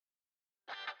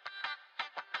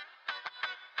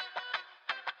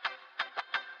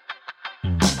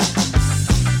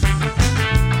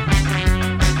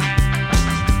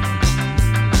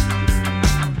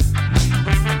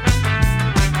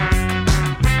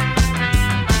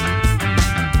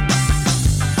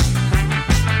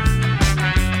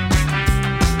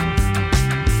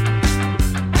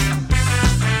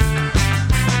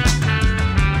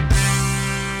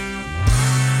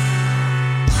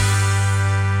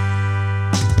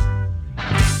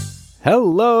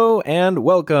Hello and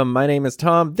welcome. My name is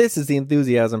Tom. This is the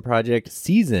Enthusiasm Project,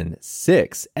 Season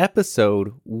 6,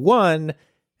 Episode 1,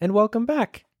 and welcome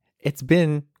back. It's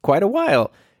been quite a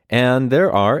while, and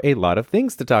there are a lot of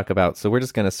things to talk about, so we're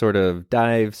just going to sort of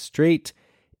dive straight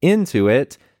into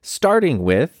it, starting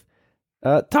with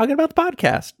talking about the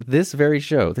podcast. This very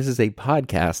show. This is a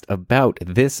podcast about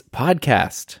this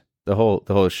podcast. The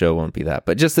whole show won't be that,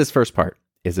 but just this first part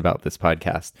is about this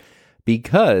podcast,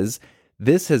 because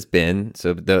this has been,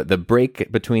 so the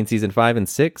break between season 5 and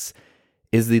 6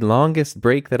 is the longest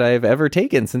break that I've ever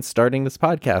taken since starting this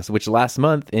podcast, which last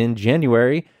month in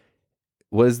January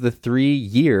was the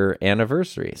 3-year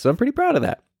anniversary. So I'm pretty proud of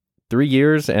that. 3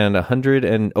 years and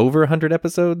over 100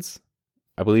 episodes.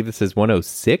 I believe this is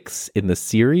 106 in the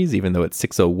series, even though it's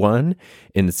 601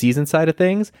 in the season side of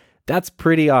things. That's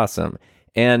pretty awesome.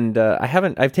 And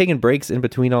I've taken breaks in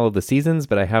between all of the seasons,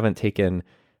 but I haven't taken,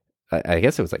 I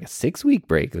guess it was like a 6-week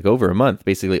break, like over a month,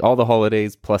 basically all the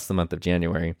holidays plus the month of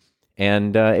January.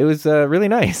 And it was really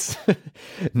nice.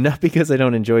 Not because I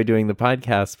don't enjoy doing the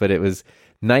podcast, but it was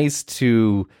nice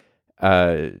to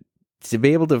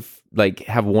be able to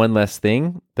have one less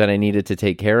thing that I needed to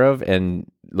take care of, and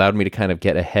allowed me to kind of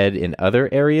get ahead in other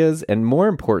areas. And more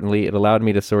importantly, it allowed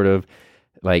me to sort of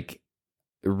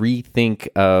rethink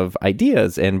of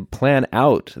ideas and plan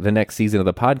out the next season of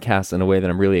the podcast in a way that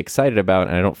I'm really excited about,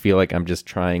 and I don't feel like I'm just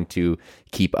trying to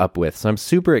keep up with. So I'm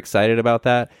super excited about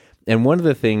that. And one of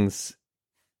the things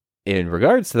in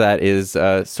regards to that is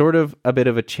sort of a bit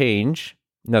of a change,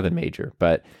 nothing major,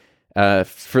 but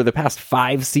for the past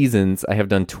 5 seasons, I have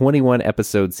done 21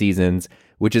 episode seasons,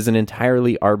 which is an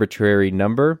entirely arbitrary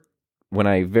number. When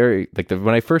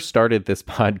I first started this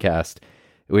podcast,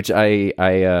 which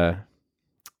I've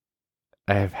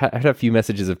had a few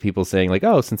messages of people saying like,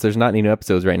 oh, since there's not any new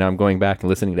episodes right now, I'm going back and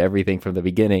listening to everything from the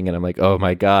beginning. And I'm like, oh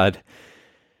my God,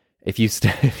 if you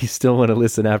still want to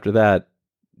listen after that,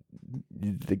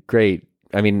 great.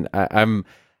 I mean,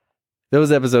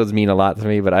 those episodes mean a lot to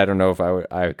me, but I don't know if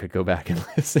I could go back and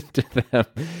listen to them.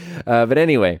 But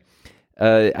anyway,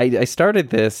 I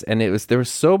started this, and there was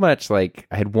so much, I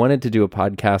had wanted to do a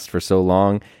podcast for so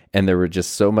long, and there were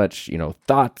just so much,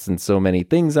 thoughts and so many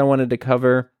things I wanted to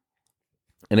cover.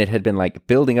 And it had been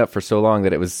building up for so long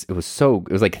that it was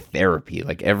like therapy.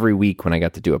 Like every week when I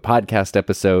got to do a podcast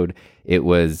episode, it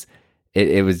was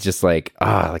just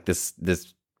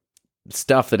this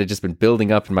stuff that had just been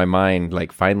building up in my mind,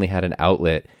 finally had an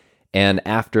outlet. And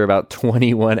after about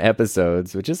 21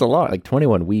 episodes, which is a lot,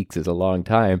 21 weeks is a long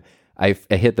time, I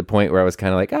hit the point where I was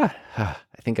kind of I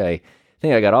think I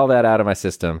got all that out of my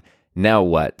system. Now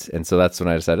what? And so that's when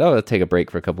I decided, I'll take a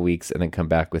break for a couple weeks and then come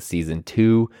back with season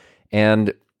 2.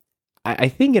 And I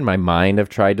think in my mind, I've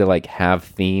tried to have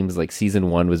themes. Season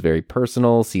 1 was very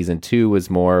personal. Season 2 was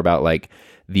more about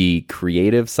the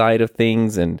creative side of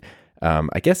things. And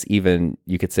I guess even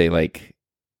you could say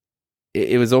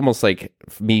it was almost like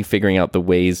me figuring out the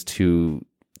ways to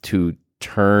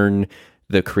turn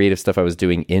the creative stuff I was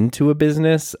doing into a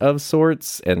business of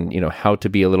sorts, and, how to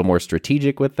be a little more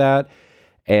strategic with that.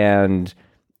 And,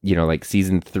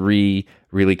 season 3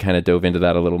 really kind of dove into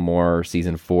that a little more.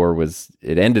 Season 4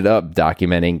 it ended up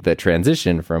documenting the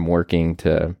transition from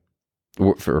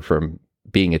from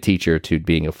being a teacher to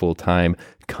being a full-time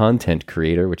content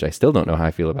creator, which I still don't know how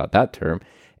I feel about that term.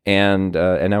 And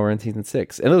now we're in season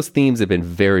 6. And those themes have been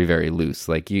very, very loose.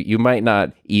 You might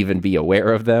not even be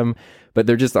aware of them, but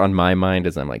they're just on my mind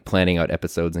as I'm planning out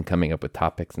episodes and coming up with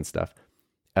topics and stuff.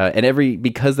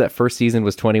 Because that first season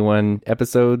was 21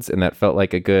 episodes, and that felt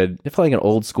like an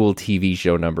old school TV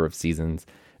show number of seasons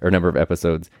or number of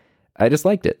episodes, I just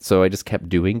liked it. So I just kept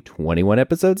doing 21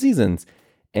 episode seasons.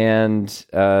 And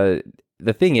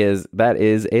the thing is, that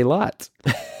is a lot.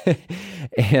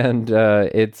 And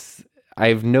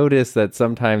I've noticed that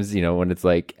sometimes, when it's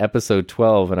episode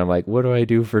 12 and I'm what do I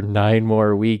do for 9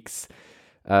 more weeks?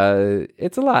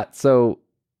 It's a lot. So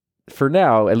for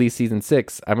now, at least season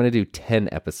 6, I'm going to do 10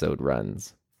 episode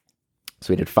runs.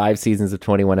 So we did 5 seasons of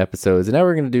 21 episodes, and now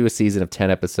we're going to do a season of 10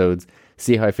 episodes,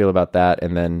 see how I feel about that,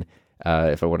 and then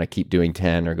if I want to keep doing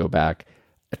 10 or go back.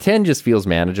 10 just feels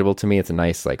manageable to me. It's a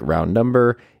nice round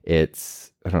number. I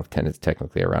don't know if 10 is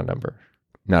technically a round number.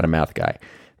 Not a math guy.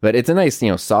 But it's a nice,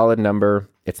 solid number.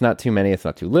 It's not too many. It's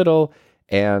not too little.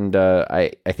 And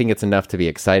I think it's enough to be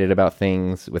excited about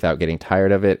things without getting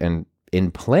tired of it. And in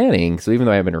planning, so even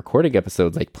though I have been recording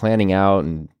episodes, like planning out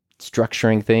and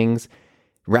structuring things,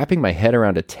 wrapping my head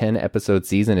around a 10 episode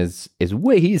season is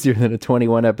way easier than a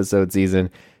 21 episode season,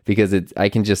 because I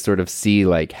can just sort of see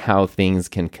like how things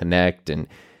can connect, and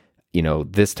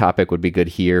this topic would be good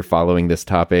here following this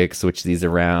topic, switch these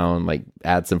around, like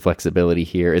add some flexibility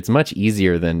here. It's much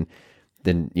easier than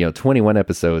 21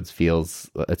 episodes feels,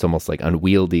 it's almost like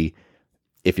unwieldy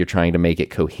if you're trying to make it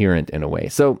coherent in a way.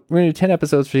 So we're going to do 10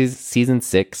 episodes for season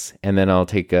 6, and then I'll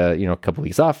take a couple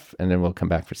weeks off, and then we'll come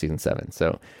back for season 7.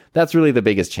 So that's really the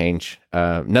biggest change.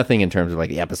 Nothing in terms of like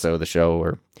the episode of the show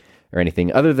or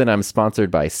anything, other than I'm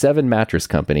sponsored by 7 mattress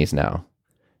companies now.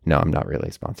 No, I'm not really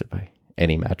sponsored by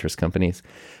any mattress companies.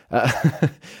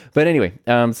 But anyway,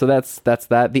 so that's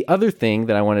that. The other thing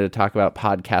that I wanted to talk about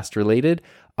podcast related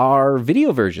are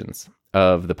video versions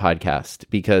of the podcast,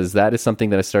 because that is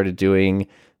something that I started doing,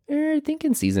 I think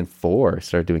in season 4. I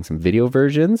started doing some video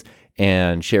versions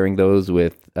and sharing those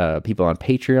with people on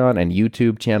Patreon and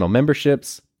YouTube channel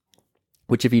memberships,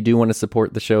 which if you do want to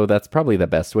support the show, that's probably the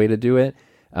best way to do it.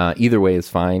 Either way is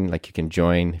fine. Like you can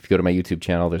join. If you go to my YouTube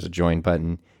channel, there's a join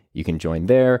button. You can join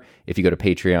there. If you go to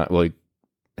Patreon, well,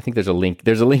 I think there's a link.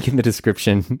 There's a link in the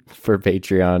description for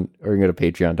Patreon, or you can go to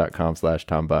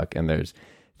patreon.com/TomBuck, and there's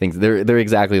things. They're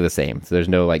exactly the same. So there's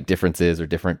no like differences or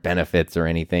different benefits or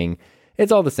anything.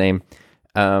 It's all the same.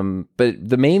 But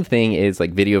the main thing is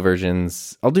like video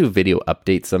versions. I'll do video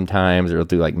updates sometimes, or I'll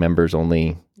do like members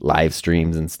only live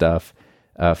streams and stuff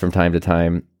from time to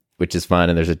time, which is fun.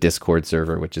 And there's a Discord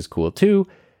server, which is cool too.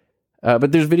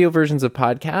 But there's video versions of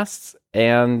podcasts,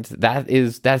 and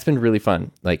that's been really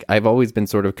fun. Like I've always been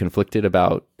sort of conflicted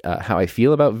about how I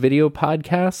feel about video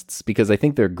podcasts, because I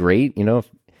think they're great.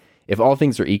 If all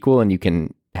things are equal and you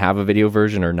can have a video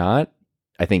version or not,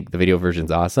 I think the video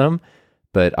version's awesome.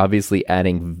 But obviously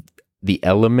adding the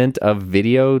element of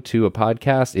video to a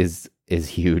podcast is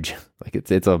huge. Like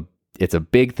it's a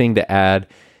big thing to add.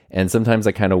 And sometimes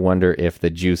I kind of wonder if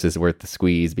the juice is worth the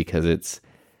squeeze, because it's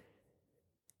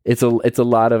a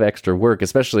lot of extra work,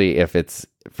 especially if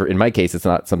in my case, it's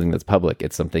not something that's public.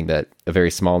 It's something that a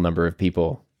very small number of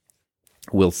people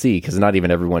will see, because not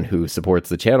even everyone who supports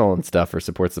the channel and stuff or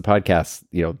supports the podcast,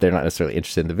 they're not necessarily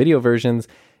interested in the video versions.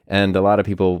 And a lot of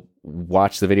people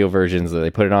watch the video versions,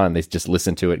 they put it on, they just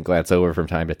listen to it and glance over from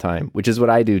time to time, which is what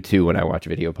I do too when I watch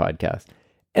video podcasts.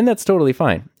 And that's totally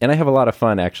fine. And I have a lot of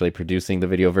fun actually producing the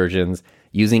video versions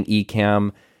using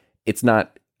Ecamm. It's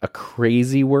not a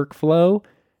crazy workflow,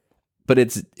 but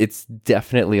it's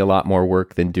definitely a lot more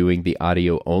work than doing the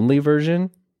audio only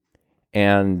version.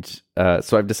 And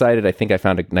so I've decided, I think I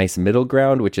found a nice middle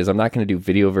ground, which is I'm not going to do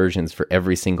video versions for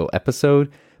every single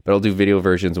episode, but I'll do video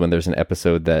versions when there's an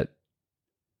episode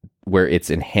where it's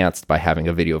enhanced by having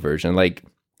a video version. Like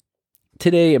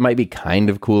today, it might be kind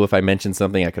of cool if I mention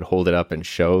something, I could hold it up and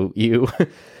show you.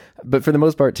 But for the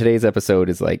most part, today's episode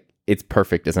is like, it's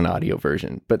perfect as an audio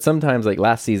version. But sometimes, like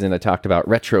last season, I talked about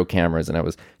retro cameras, and I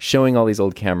was showing all these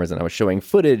old cameras, and I was showing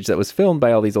footage that was filmed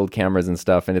by all these old cameras and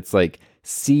stuff. And it's like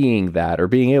seeing that, or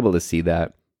being able to see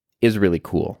that, is really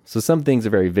cool. So some things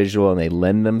are very visual, and they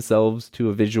lend themselves to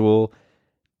a visual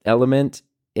element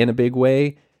in a big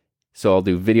way. So I'll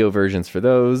do video versions for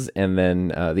those, and then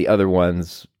the other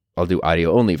ones, I'll do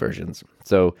audio only versions.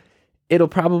 So it'll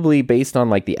probably, based on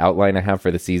like the outline I have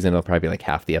for the season, it'll probably be like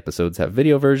half the episodes have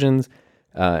video versions,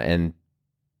 and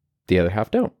the other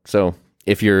half don't. So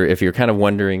if you're kind of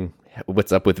wondering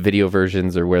what's up with video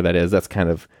versions or where that is, that's kind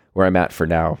of where I'm at for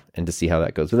now, and to see how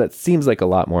that goes. But that seems like a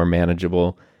lot more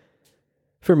manageable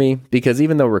for me, because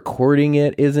even though recording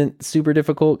it isn't super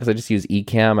difficult, because I just use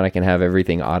Ecamm and I can have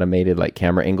everything automated, like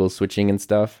camera angle switching and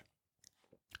stuff,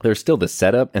 there's still the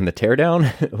setup and the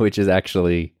teardown, which is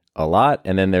actually a lot.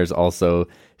 And then there's also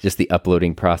just the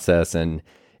uploading process, and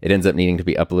it ends up needing to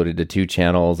be uploaded to 2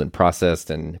 channels and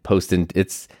processed and posted.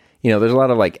 It's, there's a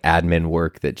lot of like admin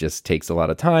work that just takes a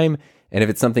lot of time. And if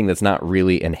it's something that's not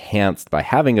really enhanced by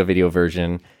having a video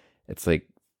version, it's like,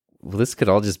 well, this could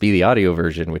all just be the audio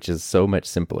version, which is so much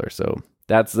simpler. So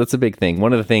that's a big thing.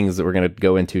 One of the things that we're going to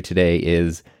go into today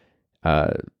is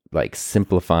like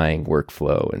simplifying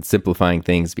workflow and simplifying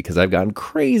things, because I've gotten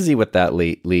crazy with that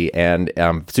lately, and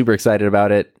I'm super excited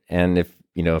about it. And if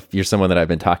you're someone that I've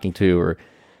been talking to, or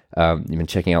you've been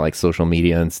checking out like social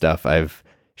media and stuff, I've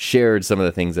shared some of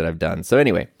the things that I've done. So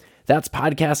anyway, that's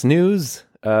podcast news.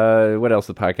 What else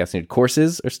with podcast news?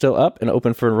 Courses are still up and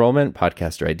open for enrollment.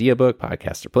 Podcaster Idea Book,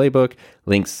 Podcaster Playbook.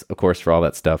 Links, of course, for all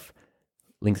that stuff.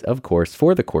 Links, of course,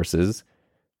 for the courses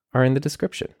are in the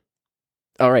description.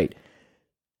 All right.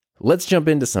 Let's jump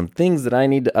into some things that I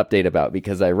need to update about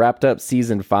because I wrapped up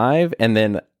season 5 and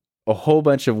then a whole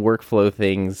bunch of workflow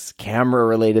things, camera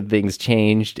related things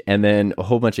changed, and then a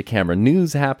whole bunch of camera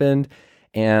news happened.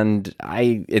 And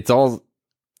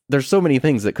there's so many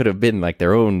things that could have been like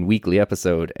their own weekly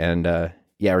episode. And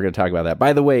yeah, we're going to talk about that.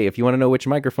 By the way, if you want to know which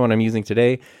microphone I'm using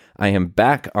today, I am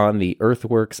back on the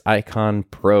Earthworks Icon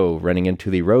Pro, running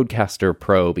into the Rodecaster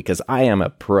Pro because I am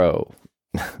a pro.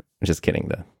 Just kidding.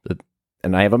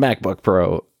 And I have a MacBook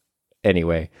Pro.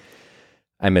 Anyway,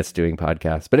 I miss doing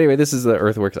podcasts. But anyway, this is the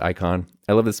Earthworks Icon.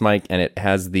 I love this mic, and it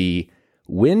has the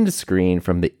windscreen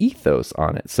from the Ethos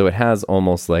on it. So it has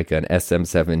almost like an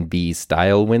SM7B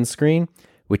style windscreen,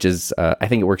 which is, I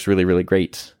think it works really, really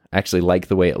great. I actually like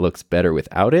the way it looks better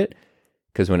without it,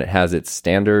 because when it has its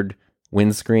standard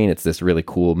windscreen, it's this really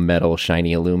cool metal,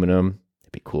 shiny aluminum.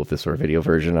 It'd be cool if this were a video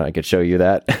version and I could show you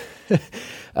that.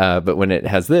 But when it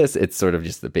has this, it's sort of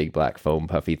just the big black foam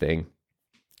puffy thing.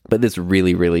 But this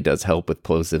really, really does help with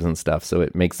plosives and stuff. So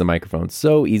it makes the microphone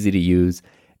so easy to use.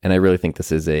 And I really think this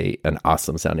is an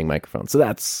awesome sounding microphone. So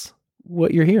that's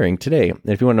what you're hearing today. And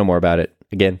if you want to know more about it,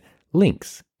 again,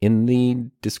 links in the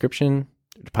description,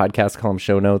 podcast column,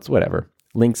 show notes, whatever.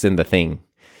 Links in the thing.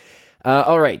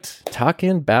 All right, talking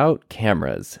about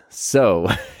cameras. So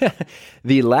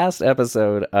the last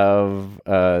episode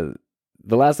I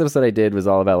did was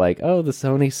all about like, oh, the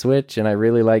Sony Switch, and I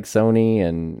really like Sony,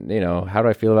 and how do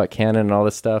I feel about Canon and all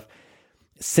this stuff.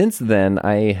 Since then,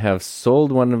 I have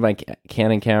sold one of my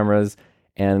Canon cameras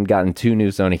and gotten 2 new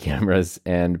Sony cameras,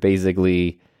 and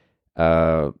basically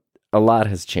a lot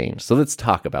has changed. So let's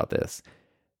talk about this.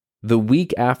 The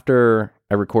week after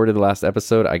I recorded the last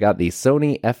episode, I got the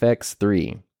Sony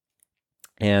FX3.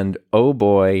 And oh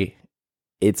boy,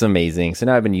 it's amazing. So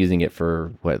now I've been using it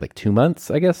for, 2 months,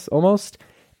 I guess, almost.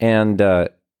 And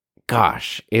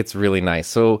gosh, it's really nice.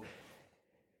 So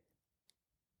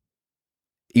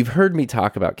you've heard me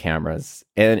talk about cameras.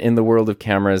 And in the world of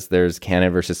cameras, there's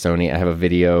Canon versus Sony. I have a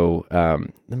video.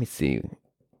 Let me see.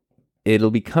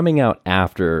 It'll be coming out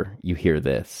after you hear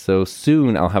this. So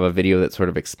soon I'll have a video that sort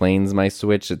of explains my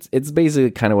Switch. It's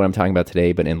basically kind of what I'm talking about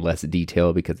today, but in less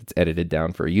detail because it's edited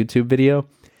down for a YouTube video.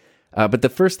 But the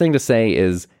first thing to say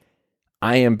is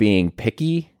I am being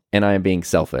picky and I am being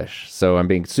selfish. So I'm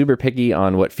being super picky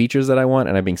on what features that I want,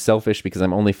 and I'm being selfish because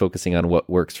I'm only focusing on what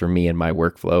works for me and my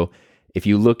workflow. If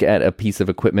you look at a piece of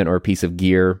equipment or a piece of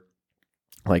gear,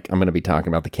 like I'm going to be talking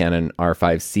about the Canon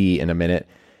R5C in a minute,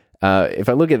 if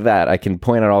I look at that, I can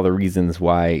point out all the reasons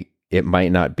why it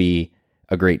might not be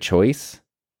a great choice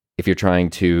if you're trying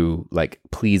to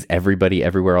please everybody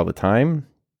everywhere all the time.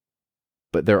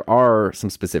 But there are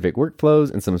some specific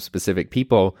workflows and some specific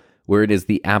people where it is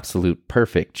the absolute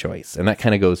perfect choice. And that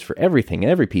kind of goes for everything,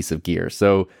 every piece of gear.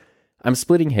 So I'm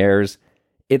splitting hairs.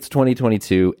 It's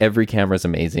 2022. Every camera is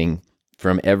amazing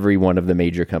from every one of the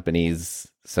major companies.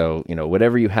 So,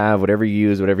 whatever you have, whatever you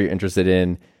use, whatever you're interested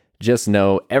in, just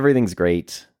know everything's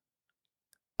great.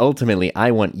 Ultimately,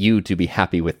 I want you to be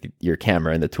happy with your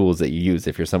camera and the tools that you use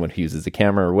if you're someone who uses a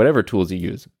camera or whatever tools you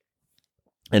use.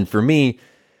 And for me,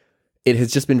 it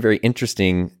has just been very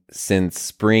interesting since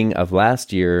spring of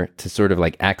last year to sort of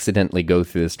accidentally go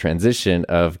through this transition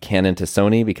of Canon to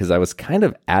Sony, because I was kind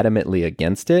of adamantly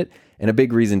against it. And a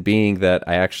big reason being that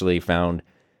I actually found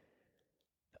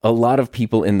a lot of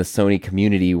people in the Sony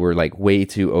community were way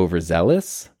too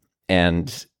overzealous.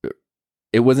 And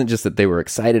it wasn't just that they were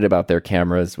excited about their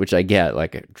cameras, which I get.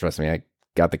 Trust me, I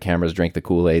got the cameras, drank the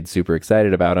Kool-Aid, super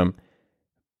excited about them.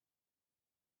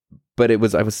 But I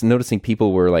was noticing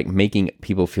people were making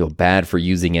people feel bad for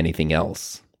using anything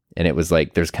else. And it was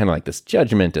there's kind of this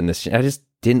judgment and this, I just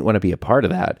didn't want to be a part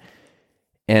of that.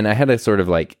 And I had to sort of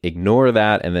ignore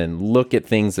that and then look at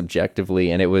things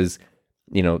objectively. And it was,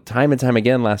 time and time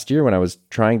again last year when I was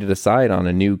trying to decide on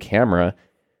a new camera,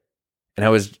 and I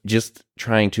was just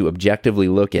trying to objectively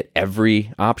look at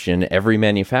every option, every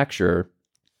manufacturer.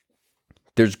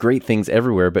 There's great things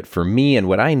everywhere, but for me and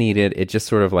what I needed, it just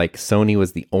sort of Sony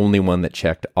was the only one that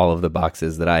checked all of the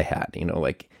boxes that I had.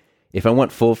 If I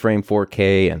want full frame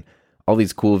 4K and all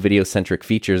these cool video-centric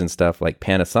features and stuff,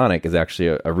 Panasonic is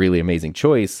actually a really amazing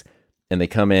choice, and they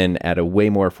come in at a way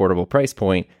more affordable price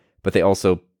point, but they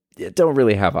also don't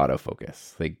really have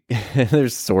autofocus.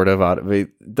 There's sort of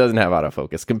it doesn't have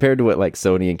autofocus compared to what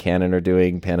Sony and Canon are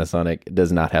doing. Panasonic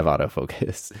does not have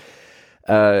autofocus.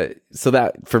 So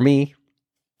that for me,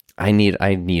 I need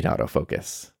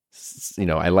autofocus.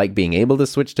 I like being able to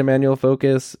switch to manual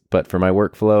focus, but for my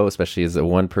workflow, especially as a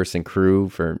one-person crew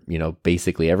for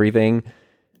basically everything,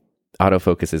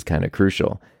 autofocus is kind of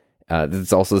crucial.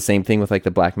 It's also the same thing with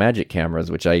the Blackmagic cameras,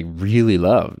 which I really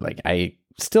love. I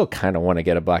still kind of want to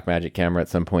get a Blackmagic camera at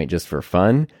some point just for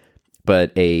fun,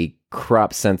 but a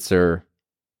crop sensor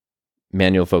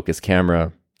manual focus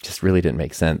camera just really didn't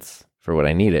make sense for what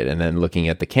I needed. And then looking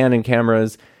at the Canon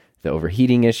cameras, the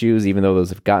overheating issues, even though those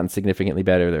have gotten significantly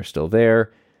better, they're still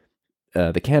there.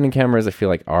 The Canon cameras, I feel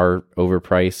like, are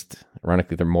overpriced.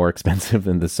 Ironically, they're more expensive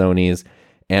than the Sonys.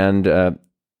 And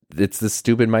it's the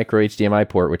stupid micro HDMI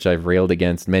port, which I've railed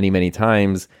against many, many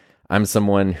times. I'm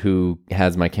someone who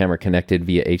has my camera connected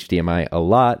via HDMI a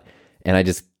lot, and I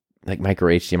just, like, micro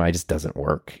HDMI just doesn't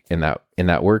work in that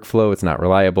workflow. It's not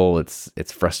reliable.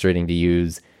 It's frustrating to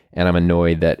use, and I'm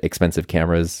annoyed that expensive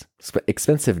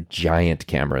giant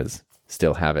cameras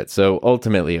still have it. So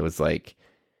ultimately, it was like,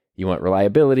 you want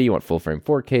reliability, you want full frame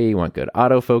 4K, you want good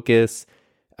autofocus.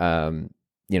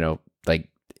 Like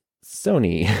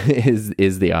Sony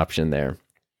is the option there.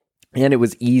 And it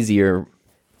was easier,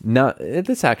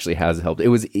 this actually has helped. It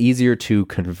was easier to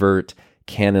convert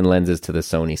Canon lenses to the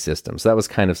Sony system. So that was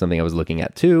kind of something I was looking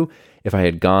at too. If I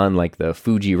had gone like the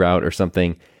Fuji route or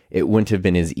something, it wouldn't have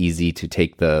been as easy to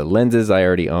take the lenses I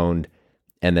already owned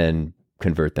and then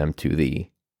convert them to the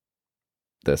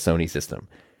Sony system.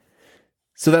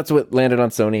 So that's what landed on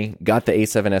Sony. Got the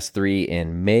A7S III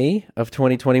in May of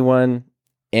 2021.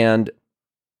 And,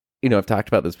 I've talked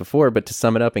about this before, but to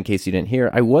sum it up in case you didn't hear,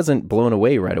 I wasn't blown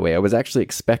away right away. I was actually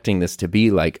expecting this to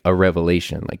be like a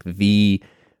revelation, like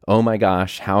oh my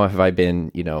gosh, how have I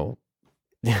been,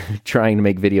 trying to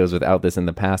make videos without this in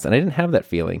the past? And I didn't have that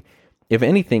feeling. If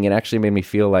anything, it actually made me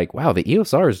feel like, wow, the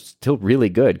EOS R is still really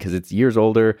good because it's years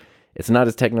older. It's not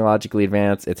as technologically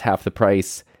advanced. It's half the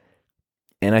price.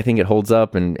 And I think it holds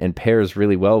up and pairs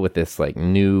really well with this like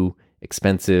new,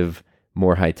 expensive,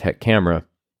 more high-tech camera.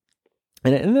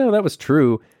 And that was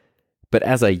true. But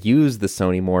as I used the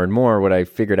Sony more and more, what I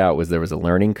figured out was there was a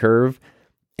learning curve.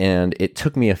 And it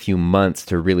took me a few months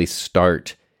to really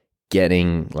start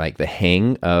getting like the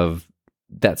hang of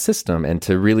that system and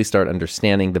to really start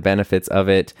understanding the benefits of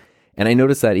it. And I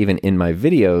noticed that even in my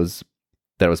videos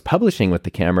that I was publishing with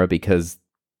the camera, because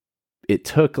it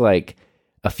took like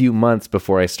a few months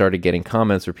before I started getting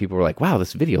comments where people were like, wow,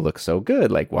 this video looks so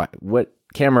good. Like, what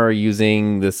camera are you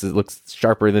using? Looks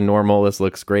sharper than normal. This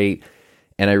looks great.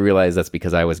 And I realized that's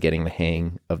because I was getting the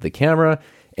hang of the camera.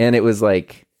 And it was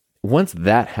like, once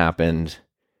that happened,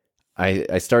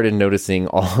 I started noticing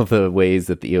all of the ways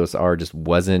that the EOS R just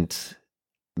wasn't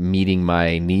meeting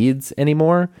my needs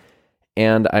anymore.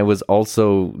 And I was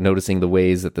also noticing the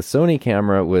ways that the Sony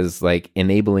camera was like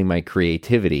enabling my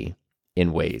creativity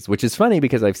in ways, which is funny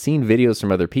because I've seen videos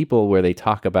from other people where they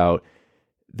talk about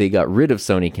they got rid of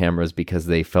Sony cameras because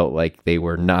they felt like they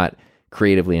were not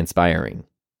creatively inspiring.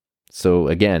 So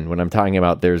again, when I'm talking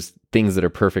about there's things that are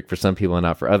perfect for some people and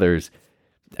not for others,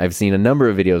 I've seen a number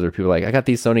of videos where people are like, I got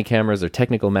these Sony cameras, they're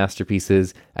technical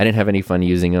masterpieces. I didn't have any fun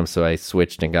using them, so I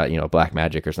switched and got,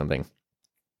 Blackmagic or something.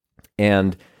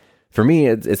 And for me,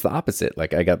 it's the opposite.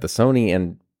 Like I got the Sony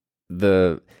and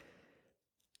the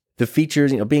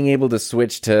features, being able to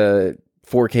switch to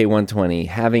 4K 120,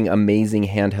 having amazing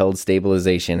handheld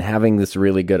stabilization, having this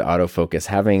really good autofocus,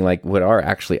 having like what are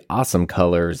actually awesome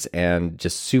colors and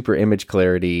just super image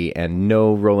clarity and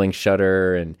no rolling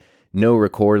shutter and no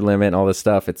record limit, all this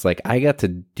stuff. It's like I got to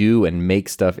do and make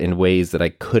stuff in ways that I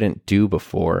couldn't do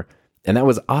before. And that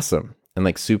was awesome and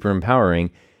like super empowering.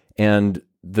 And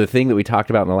the thing that we talked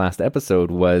about in the last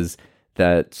episode was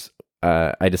that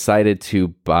I decided to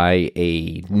buy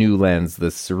a new lens, the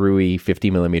Sirui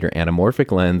 50mm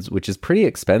anamorphic lens, which is pretty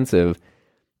expensive.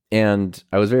 And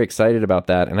I was very excited about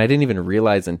that. And I didn't even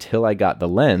realize until I got the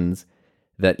lens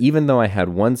that even though I had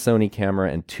one Sony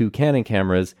camera and two Canon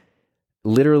cameras,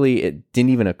 literally it didn't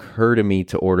even occur to me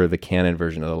to order the Canon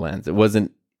version of the lens. It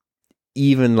wasn't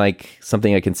even like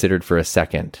something I considered for a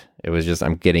second. It was just,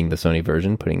 I'm getting the Sony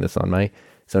version, putting this on my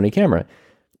Sony camera.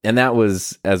 And that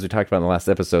was, as we talked about in the last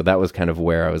episode, that was kind of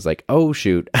where I was like, oh,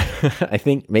 shoot, I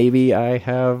think maybe I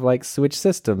have like switched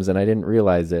systems and I didn't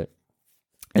realize it.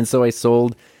 And so I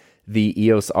sold the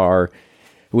EOS R,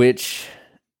 which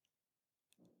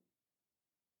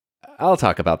I'll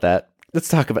talk about that. Let's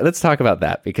talk about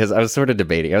that because I was sort of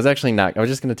debating. I was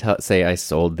just going to say I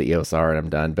sold the EOS R and I'm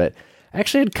done, but I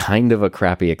actually had kind of a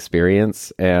crappy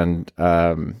experience. And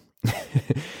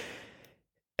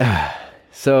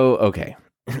so, okay.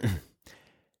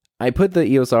 I put the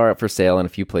EOS R up for sale in a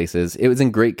few places. It was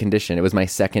in great condition. It was my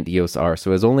second EOS R,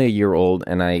 so it was only a year old,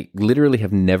 and I literally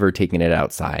have never taken it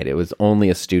outside. It was only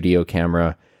a studio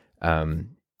camera. That's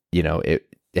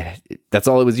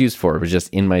all it was used for. It was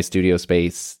just in my studio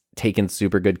space, taken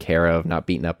super good care of, not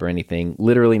beaten up or anything.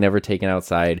 Literally never taken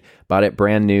outside. Bought it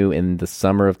brand new in the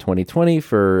summer of 2020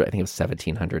 for, I think it was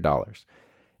 $1,700.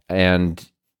 and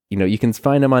you can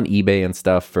find them on eBay and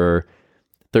stuff for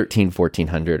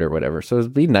 $1,400 or whatever. So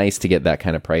it'd be nice to get that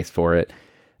kind of price for it.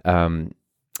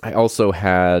 I also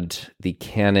had the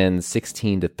Canon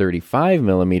 16 to 35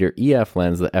 millimeter EF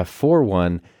lens, the f4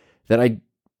 one, that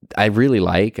I really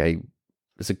like.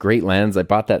 It's a great lens. I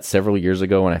bought that several years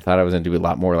ago when I thought I was going to do a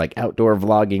lot more like outdoor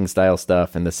vlogging style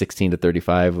stuff, and the 16 to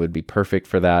 35 would be perfect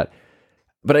for that.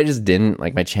 But I just didn't.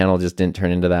 Like, my channel just didn't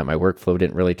turn into that. My workflow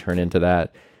didn't really turn into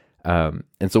that.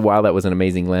 And so while that was an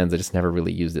amazing lens, I just never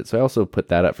really used it. So I also put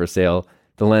that up for sale.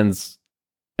 The lens,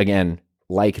 again,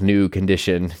 like new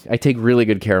condition. I take really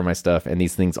good care of my stuff, and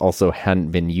these things also hadn't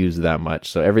been used that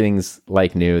much. So everything's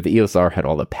like new. The EOS R had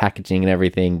all the packaging and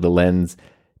everything. The lens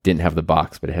didn't have the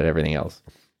box, but it had everything else.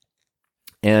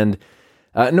 And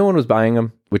no one was buying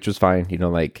them, which was fine.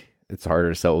 Like, it's harder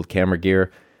to sell old camera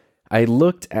gear. I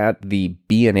looked at the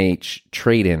B&H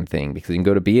trade-in thing, because you can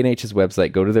go to B&H's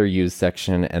website, go to their used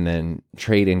section, and then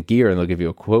trade in gear, and they'll give you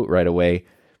a quote right away.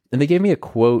 And they gave me a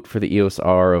quote for the EOS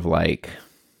R of I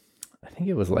think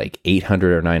it was $800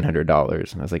 or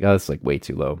 $900. And I was like, oh, that's way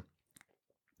too low.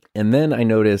 And then I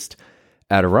noticed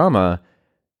Adorama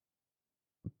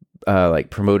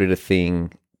promoted a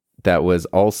thing that was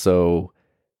also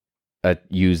a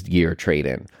used gear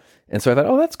trade-in. And so I thought,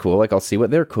 oh, that's cool. I'll see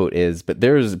what their quote is. But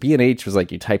theirs, B&H was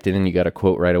you typed it in, you got a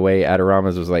quote right away.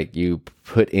 Adorama's was you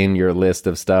put in your list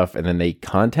of stuff, and then they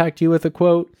contact you with a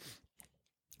quote,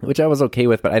 which I was okay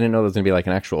with, but I didn't know there was going to be an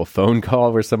actual phone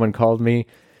call where someone called me,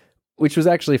 which was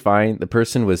actually fine. The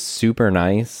person was super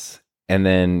nice, and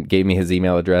then gave me his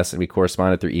email address, and we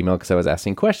corresponded through email because I was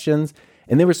asking questions,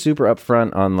 and they were super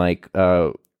upfront on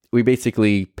we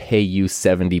basically pay you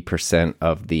 70%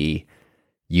 of the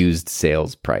used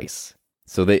sales price.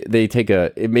 So they take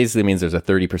it basically means there's a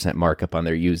 30% markup on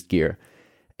their used gear.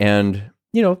 And,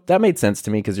 that made sense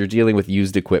to me, because you're dealing with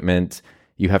used equipment.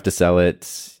 You have to sell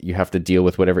it. You have to deal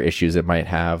with whatever issues it might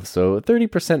have. So a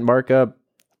 30% markup,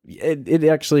 it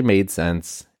actually made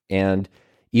sense. And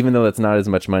even though that's not as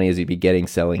much money as you'd be getting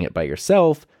selling it by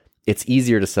yourself, it's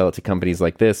easier to sell it to companies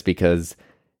like this, because,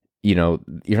 you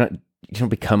don't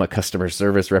become a customer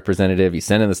service representative. You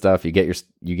send in the stuff, you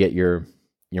get your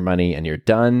money, and you're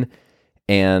done.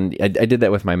 And I did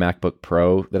that with my MacBook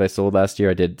Pro that I sold last year.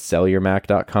 I did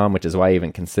sellyourmac.com, which is why I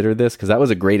even considered this, because that was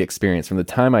a great experience. From the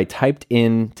time I typed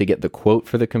in to get the quote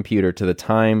for the computer to the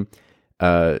time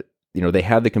they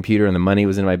had the computer and the money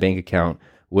was in my bank account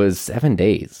was 7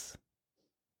 days.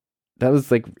 That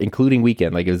was including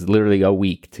weekend. It was literally a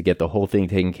week to get the whole thing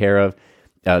taken care of.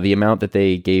 The amount that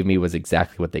they gave me was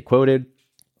exactly what they quoted.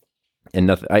 And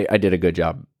nothing, I did a good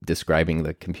job describing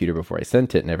the computer before I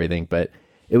sent it and everything, but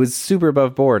it was super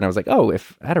above board. And I was like, oh,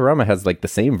 if Adorama has the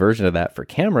same version of that for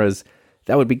cameras,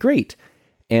 that would be great.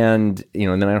 And,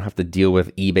 and then I don't have to deal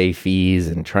with eBay fees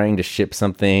and trying to ship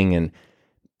something and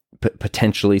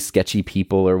potentially sketchy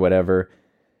people or whatever.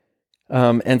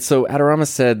 And so Adorama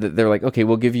said that they're okay,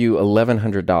 we'll give you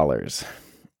 $1,100.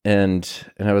 And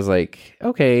I was like,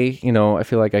 okay, I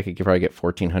feel like I could probably get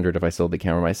 $1,400 if I sold the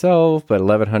camera myself, but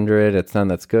 $1,100, it's none,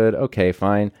 that's good. Okay,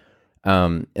 fine.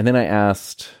 And then I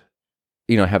asked,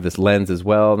 I have this lens as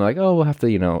well. And they're like, oh, we'll have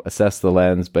to, assess the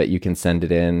lens, but you can send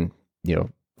it in,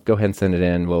 go ahead and send it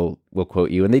in. We'll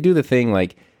quote you. And they do the thing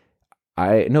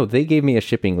they gave me a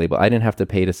shipping label. I didn't have to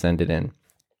pay to send it in.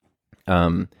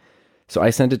 So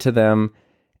I sent it to them.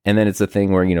 And then it's a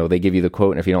thing where, they give you the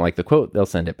quote, and if you don't like the quote, they'll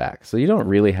send it back. So you don't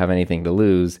really have anything to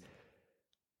lose.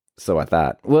 So I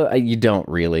thought, well, you don't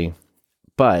really.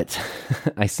 But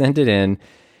I sent it in,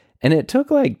 and it took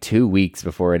 2 weeks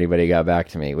before anybody got back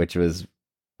to me, which was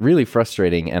really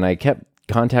frustrating. And I kept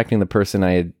contacting the person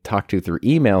I had talked to through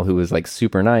email, who was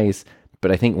super nice.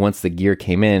 But I think once the gear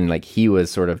came in, he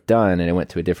was sort of done, and it went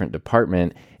to a different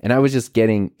department. And I was just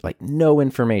getting no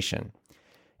information.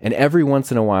 And every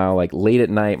once in a while, late at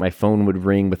night, my phone would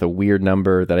ring with a weird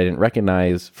number that I didn't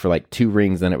recognize for 2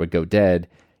 rings, then it would go dead.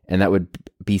 And that would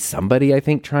be somebody, I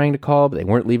think, trying to call, but they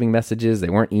weren't leaving messages.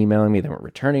 They weren't emailing me. They weren't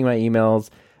returning my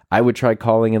emails. I would try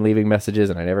calling and leaving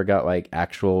messages, and I never got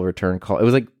actual return call. It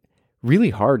was really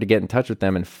hard to get in touch with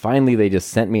them. And finally, they just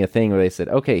sent me a thing where they said,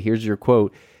 okay, here's your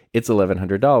quote. It's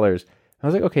 $1,100. I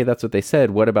was like, okay, that's what they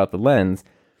said. What about the lens?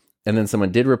 And then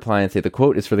someone did reply and say, the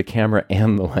quote is for the camera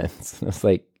and the lens. And I was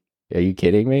like, are you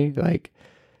kidding me?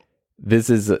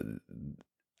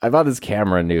 I bought this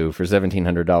camera new for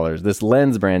 $1,700. This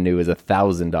lens brand new is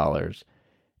 $1,000.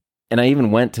 And I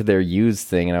even went to their used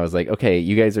thing, and I was like, okay,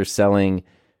 you guys are selling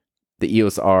the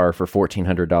EOS R for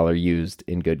 $1,400 used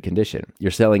in good condition.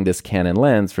 You're selling this Canon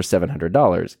lens for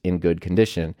 $700 in good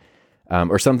condition,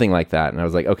 or something like that. And I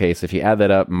was like, okay, so if you add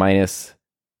that up minus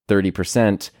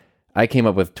 30%, I came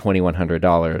up with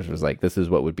 $2,100. Was like, this is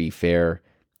what would be fair.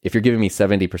 If you're giving me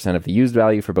 70% of the used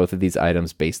value for both of these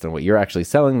items based on what you're actually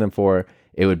selling them for,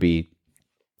 it would be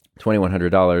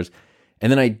 $2,100.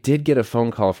 And then I did get a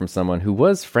phone call from someone who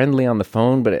was friendly on the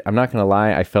phone, but I'm not going to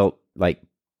lie, I felt like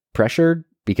pressured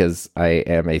because I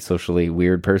am a socially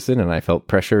weird person, and I felt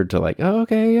pressured to like, oh,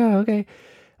 okay, yeah, okay.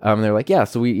 They're like, yeah,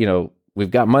 so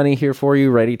we've got money here for you,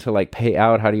 ready to like pay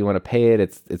out. How do you want to pay it?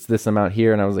 It's this amount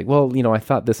here. And I was like, well, I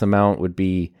thought this amount would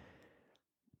be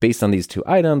based on these two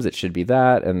items. It should be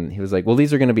that. And he was like, well,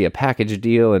 these are going to be a package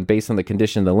deal, and based on the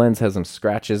condition, the lens has some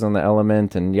scratches on the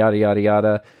element and yada yada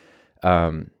yada.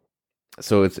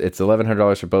 So it's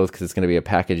 $1,100 for both because it's going to be a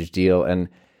package deal. And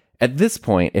at this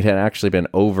point, it had actually been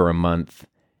over a month.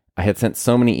 I had sent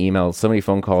so many emails, so many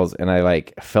phone calls, and I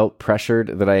like felt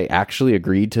pressured that I actually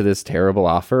agreed to this terrible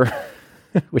offer,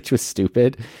 which was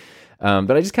stupid.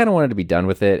 But I just kind of wanted to be done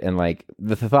with it. And like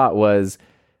the thought was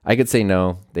I could say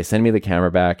no, they send me the camera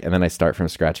back, and then I start from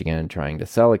scratch again, trying to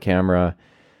sell a camera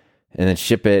and then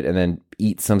ship it and then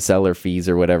eat some seller fees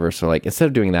or whatever. So like instead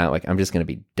of doing that, like I'm just going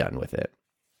to be done with it.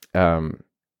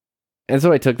 And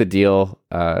so I took the deal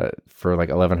for like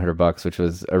 $1,100, which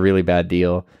was a really bad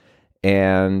deal.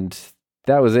 And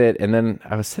that was it. And then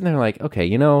I was sitting there like,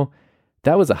 okay,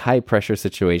 that was a high pressure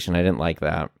situation. I didn't like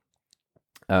that.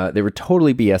 They were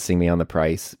totally BSing me on the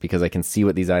price because I can see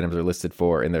what these items are listed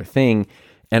for in their thing.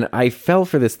 And I fell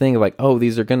for this thing of like, oh,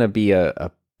 these are going to be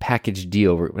a package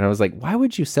deal. And I was like, why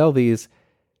would you sell these?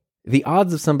 The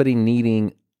odds of somebody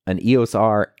needing an EOS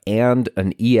R and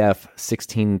an EF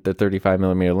 16 to 35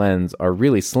 millimeter lens are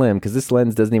really slim because this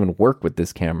lens doesn't even work with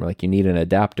this camera. Like you need an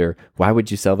adapter. Why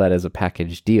would you sell that as a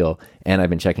package deal? And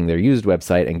I've been checking their used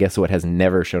website, and guess what has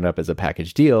never shown up as a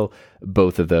package deal?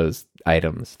 Both of those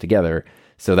items together.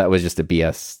 So that was just a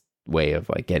BS way of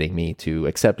like getting me to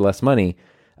accept less money.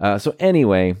 So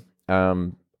anyway,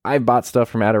 I've bought stuff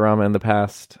from Adorama in the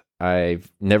past.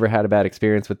 I've never had a bad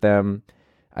experience with them.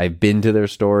 I've been to their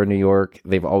store in New York.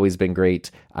 They've always been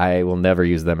great. I will never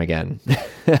use them again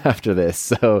after this.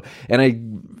 So, and I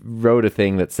wrote a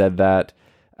thing that said that.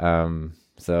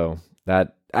 So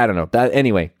that, I don't know. That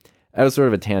anyway, that was sort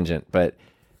of a tangent, but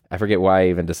I forget why I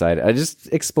even decided. I just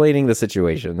explaining the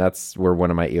situation. That's where one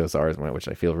of my EOS Rs went, which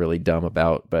I feel really dumb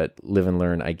about, but live and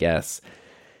learn, I guess.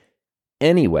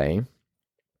 Anyway,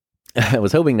 I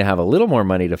was hoping to have a little more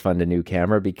money to fund a new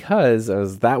camera because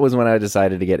that was when I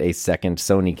decided to get a second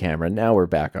Sony camera. Now we're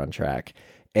back on track.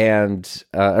 And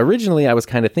originally I was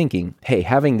kind of thinking, hey,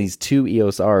 having these two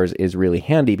EOS Rs is really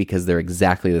handy because they're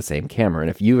exactly the same camera. And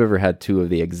if you've ever had two of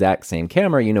the exact same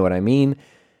camera, you know what I mean.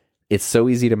 It's so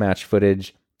easy to match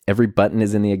footage. Every button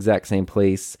is in the exact same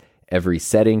place. Every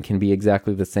setting can be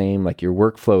exactly the same. Like your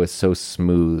workflow is so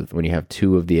smooth when you have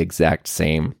two of the exact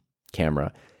same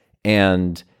camera.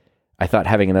 And I thought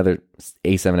having another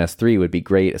A7S III would be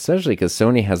great, especially because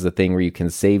Sony has the thing where you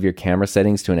can save your camera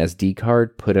settings to an SD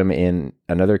card, put them in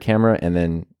another camera, and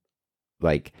then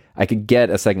like I could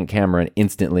get a second camera and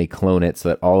instantly clone it so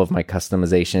that all of my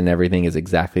customization, everything is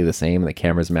exactly the same and the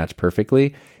cameras match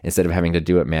perfectly instead of having to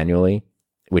do it manually,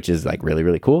 which is like really,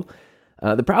 really cool.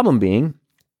 The problem being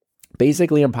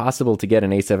basically impossible to get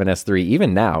an A7S III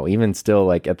even now, even still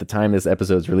like at the time this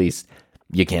episode's released,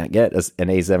 you can't get an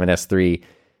A7S III.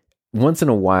 Once in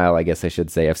a while, I guess I should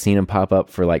say, I've seen them pop up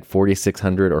for like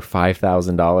 $4,600 or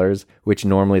 $5,000, which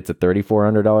normally it's a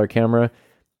 $3,400 camera.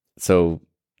 So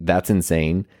that's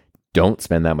insane. Don't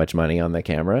spend that much money on the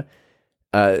camera.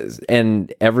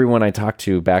 And everyone I talked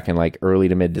to back in like early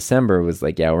to mid-December was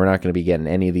like, yeah, we're not going to be getting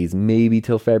any of these maybe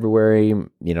till February.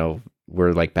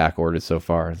 We're like back ordered so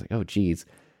far. I was like, oh, geez.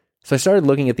 So I started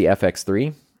looking at the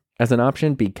FX3 as an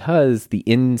option because the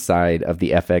inside of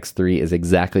the FX3 is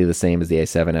exactly the same as the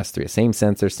A7S III. Same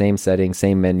sensor, same settings,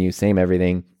 same menu, same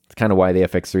everything. It's kind of why the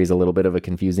FX3 is a little bit of a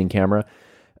confusing camera.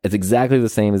 It's exactly the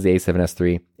same as the A7S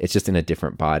III. It's just in a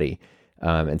different body.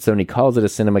 And Sony calls it a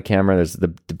cinema camera. There's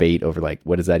the debate over like,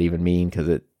 what does that even mean?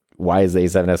 Because why is the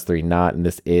A7S III not and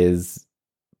this is?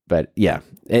 But yeah,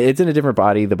 it's in a different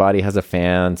body. The body has a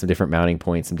fan, some different mounting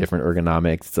points, some different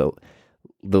ergonomics. So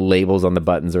the labels on the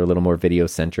buttons are a little more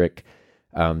video-centric.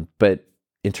 But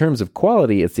in terms of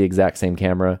quality, it's the exact same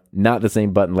camera, not the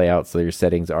same button layout, so your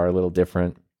settings are a little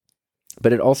different.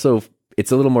 But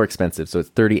it's a little more expensive, so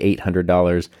it's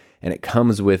 $3,800, and it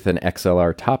comes with an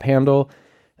XLR top handle,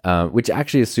 which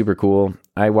actually is super cool.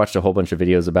 I watched a whole bunch of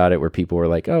videos about it where people were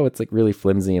like, oh, it's like really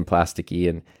flimsy and plasticky,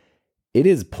 and it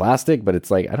is plastic, but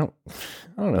it's like, I don't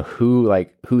know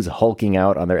who's hulking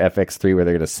out on their FX3 where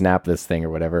they're going to snap this thing or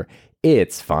whatever.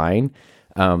 It's fine.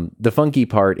 The funky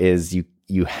part is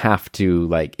you have to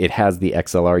like, it has the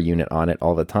XLR unit on it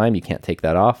all the time. You can't take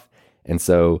that off. And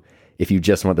so if you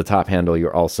just want the top handle,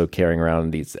 you're also carrying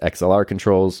around these XLR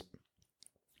controls,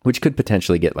 which could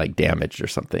potentially get like damaged or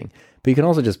something. But you can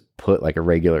also just put like a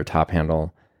regular top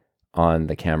handle on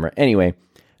the camera. Anyway,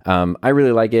 I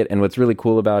really like it. And what's really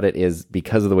cool about it is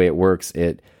because of the way it works,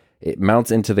 it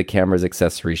mounts into the camera's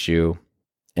accessory shoe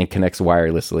and connects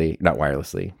wirelessly, not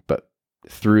wirelessly, but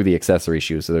through the accessory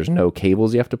shoe. So there's no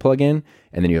cables you have to plug in.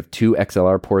 And then you have 2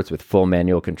 XLR ports with full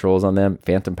manual controls on them,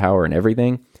 phantom power and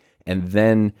everything. And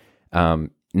then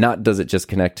not does it just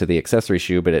connect to the accessory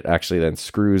shoe, but it actually then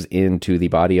screws into the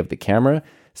body of the camera.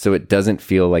 So it doesn't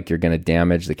feel like you're going to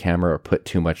damage the camera or put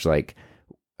too much like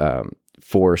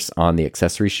force on the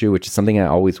accessory shoe, which is something I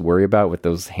always worry about with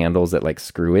those handles that like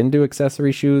screw into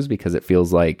accessory shoes, because it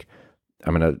feels like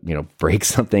I'm going to, break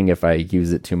something if I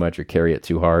use it too much or carry it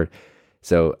too hard.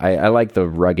 So I like the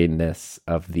ruggedness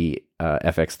of the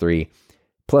FX3.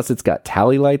 Plus, it's got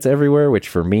tally lights everywhere, which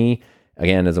for me,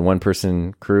 again, as a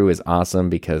one-person crew, is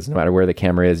awesome because no matter where the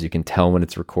camera is, you can tell when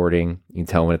it's recording. You can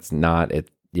tell when it's not.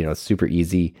 It's super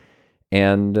easy.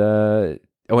 And and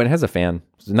it has a fan.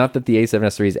 So not that the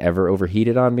A7S III has ever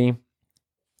overheated on me,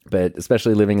 but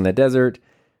especially living in the desert,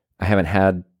 I haven't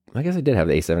had. I guess I did have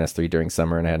the A7S III during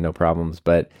summer and I had no problems,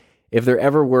 but if there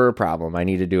ever were a problem, I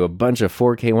need to do a bunch of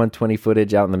 4K 120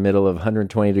 footage out in the middle of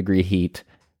 120 degree heat,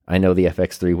 I know the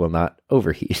FX3 will not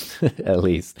overheat, at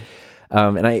least.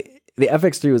 The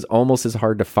FX3 was almost as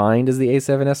hard to find as the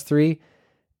A7S III.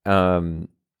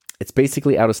 It's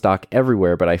basically out of stock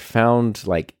everywhere, but I found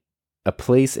like a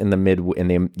place in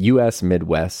the US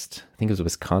Midwest, I think it was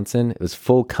Wisconsin. It was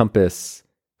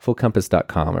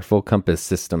fullcompass.com or Full Compass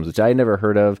Systems, which I had never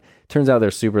heard of. Turns out they're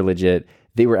super legit.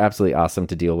 They were absolutely awesome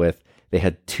to deal with. They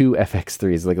had 2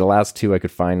 FX3s, like the last 2 I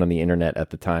could find on the internet at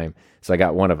the time. So I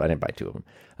got one of them. I didn't buy 2 of them.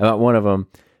 I got one of them,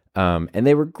 and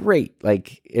they were great.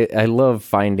 I love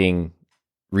finding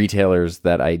retailers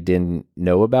that I didn't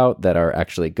know about that are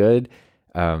actually good.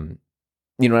 I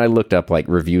looked up like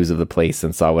reviews of the place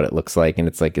and saw what it looks like, and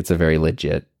it's a very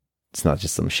legit. It's not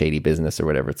just some shady business or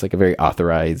whatever. It's like a very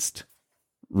authorized,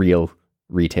 real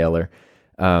retailer.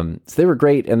 So they were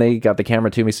great, and they got the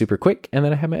camera to me super quick, and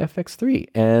then I had my FX3,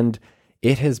 and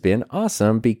it has been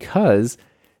awesome because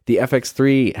the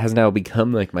FX3 has now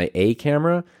become like my A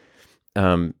camera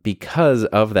because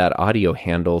of that audio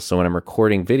handle. So when I'm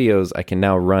recording videos, I can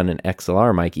now run an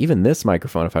XLR mic, even this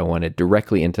microphone if I wanted,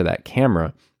 directly into that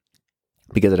camera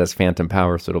because it has phantom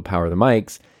power, so it'll power the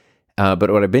mics. But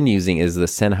what I've been using is the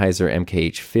Sennheiser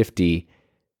MKH50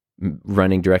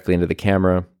 running directly into the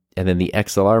camera. And then the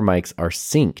XLR mics are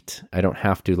synced. I don't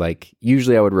have to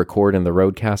usually I would record in the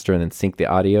Rodecaster and then sync the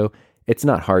audio. It's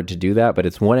not hard to do that, but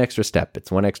it's one extra step.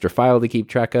 It's one extra file to keep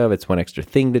track of. It's one extra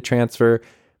thing to transfer.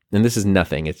 And this is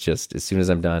nothing. It's just as soon as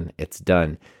I'm done, it's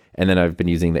done. And then I've been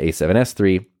using the A7S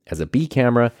III as a B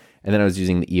camera. And then I was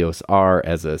using the EOS R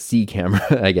as a C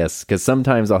camera, I guess, because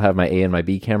sometimes I'll have my A and my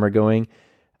B camera going.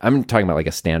 I'm talking about like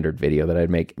a standard video that I'd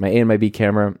make, my A and my B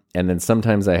camera. And then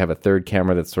sometimes I have a third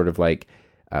camera that's sort of like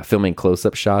filming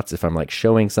close-up shots if I'm like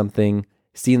showing something.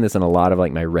 Seeing this in a lot of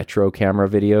like my retro camera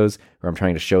videos where I'm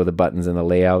trying to show the buttons and the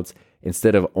layouts.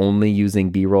 Instead of only using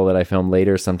B-roll that I film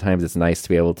later, sometimes it's nice to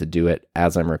be able to do it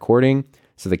as I'm recording.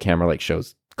 So the camera like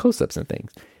shows close-ups and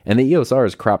things. And the EOS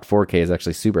R's cropped 4K is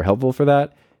actually super helpful for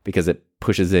that because it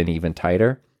pushes in even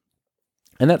tighter.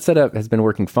 And that setup has been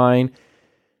working fine,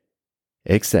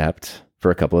 except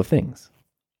for a couple of things.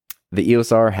 The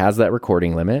EOS R has that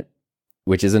recording limit,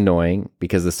 which is annoying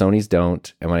because the Sonys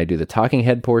don't. And when I do the talking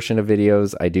head portion of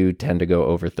videos, I do tend to go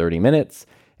over 30 minutes.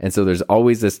 And so there's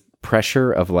always this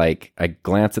pressure of like, I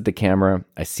glance at the camera,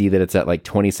 I see that it's at like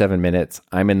 27 minutes.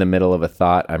 I'm in the middle of a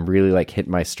thought. I'm really like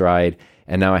hitting my stride.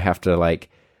 And now I have to like,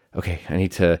 okay, I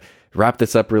need to wrap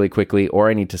this up really quickly, or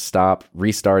I need to stop,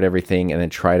 restart everything, and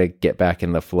then try to get back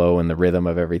in the flow and the rhythm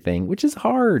of everything, which is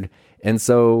hard. And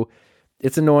so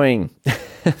it's annoying.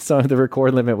 So the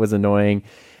record limit was annoying.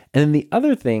 And then the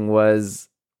other thing was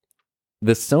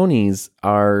the Sonys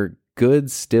are good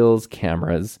stills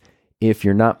cameras if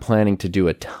you're not planning to do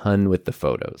a ton with the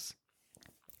photos.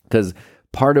 Because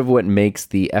part of what makes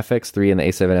the FX3 and the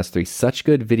A7S III such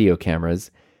good video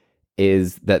cameras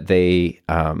is that they're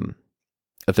 12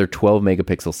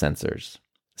 megapixel sensors.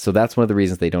 So that's one of the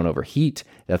reasons they don't overheat.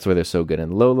 That's why they're so good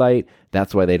in low light.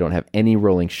 That's why they don't have any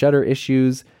rolling shutter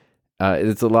issues.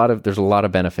 There's a lot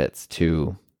of benefits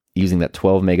to using that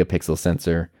 12 megapixel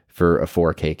sensor for a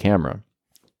 4K camera.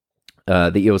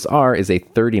 The EOS R is a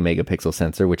 30 megapixel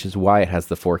sensor, which is why it has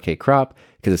the 4K crop,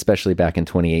 because especially back in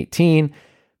 2018,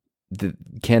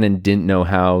 Canon didn't know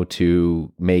how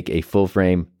to make a full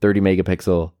frame 30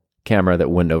 megapixel camera that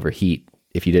wouldn't overheat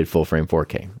if you did full frame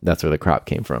 4K. That's where the crop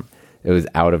came from. It was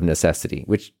out of necessity,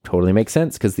 which totally makes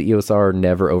sense because the EOS R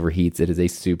never overheats. It is a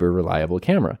super reliable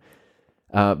camera.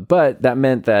 But that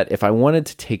meant that if I wanted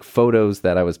to take photos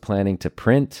that I was planning to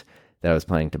print, that I was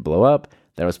planning to blow up,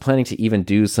 that I was planning to even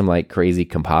do some like crazy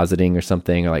compositing or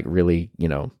something, or like really,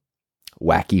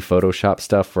 wacky Photoshop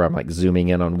stuff where I'm like zooming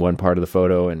in on one part of the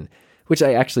photo, and which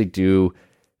I actually do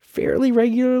fairly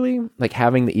regularly. Like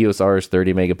having the EOS R's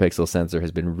 30 megapixel sensor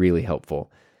has been really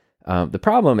helpful. The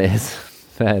problem is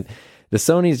that the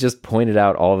Sony's just pointed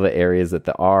out all the areas that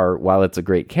the R, while it's a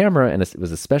great camera, and it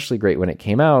was especially great when it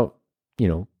came out,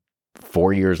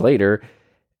 4 years later,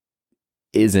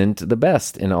 isn't the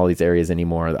best in all these areas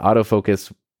anymore. The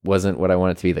autofocus wasn't what I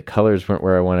wanted it to be. The colors weren't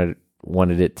where I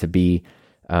wanted it to be.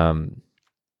 And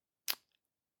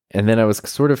then I was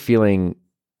sort of feeling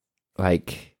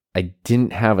like I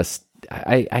didn't have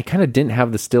I kind of didn't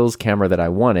have the stills camera that I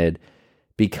wanted,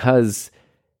 because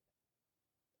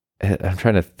I'm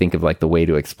trying to think of like the way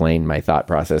to explain my thought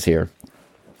process here.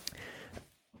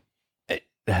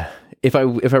 If I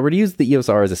were to use the EOS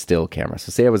R as a still camera,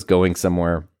 so say I was going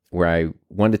somewhere where I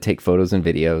wanted to take photos and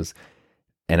videos,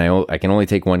 and I can only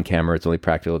take one camera, it's only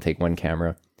practical to take one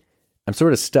camera, I'm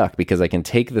sort of stuck because I can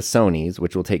take the Sonys,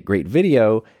 which will take great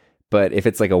video, but if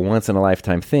it's like a once in a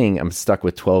lifetime thing, I'm stuck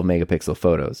with 12 megapixel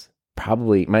photos.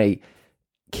 Probably my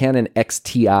Canon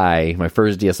XTI, my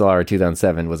first DSLR in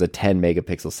 2007, was a 10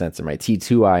 megapixel sensor. My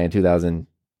T2i in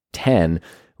 2010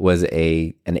 was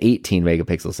an 18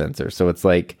 megapixel sensor. So it's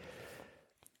like,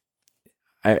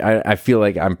 I feel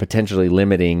like I'm potentially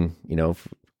limiting,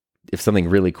 if something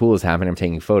really cool is happening, I'm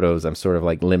taking photos, I'm sort of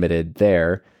like limited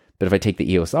there. But if I take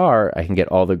the EOS R, I can get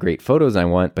all the great photos I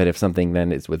want. But if something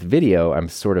then is with video, I'm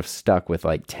sort of stuck with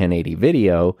like 1080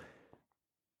 video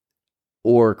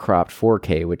or cropped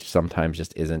 4K, which sometimes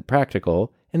just isn't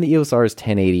practical. And the EOS R's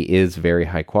 1080 is very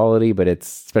high quality, but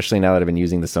it's, especially now that I've been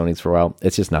using the Sonys for a while,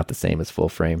 it's just not the same as full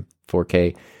frame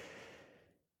 4K.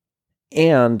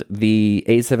 And the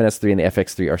A7S III and the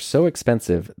FX3 are so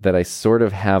expensive that I sort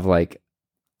of have like,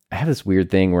 I have this weird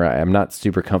thing where I'm not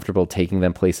super comfortable taking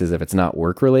them places if it's not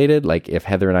work related. Like if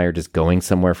Heather and I are just going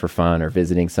somewhere for fun or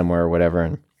visiting somewhere or whatever,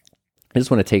 and I just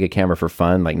want to take a camera for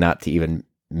fun, like not to even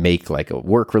make like a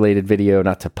work related video,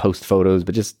 not to post photos,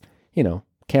 but just,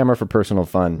 camera for personal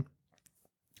fun.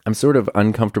 I'm sort of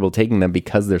uncomfortable taking them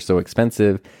because they're so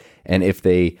expensive. And if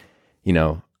they,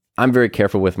 I'm very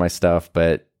careful with my stuff,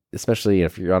 but especially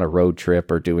if you're on a road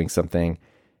trip or doing something,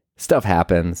 stuff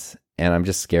happens. And I'm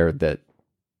just scared that,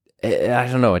 I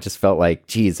don't know, it just felt like,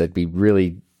 geez, I'd be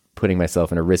really putting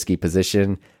myself in a risky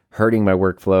position, hurting my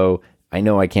workflow. I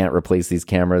know I can't replace these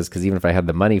cameras because even if I had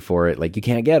the money for it, like you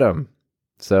can't get them.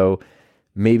 So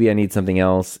maybe I need something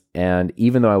else. And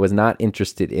even though I was not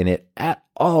interested in it at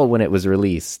all when it was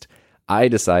released, I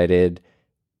decided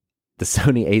the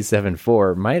Sony a7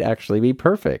 IV might actually be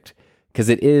perfect because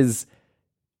it is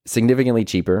significantly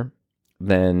cheaper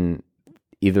than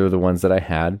either of the ones that I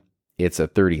had. It's a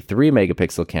 33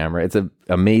 megapixel camera. It's an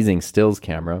amazing stills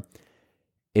camera.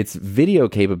 Its video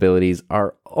capabilities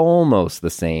are almost the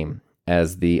same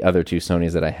as the other two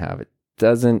Sonys that I have.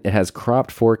 It has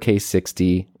cropped 4K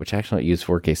 60, which I actually don't use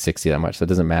 4K 60 that much, so it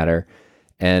doesn't matter.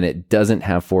 And it doesn't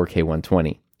have 4K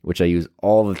 120, which I use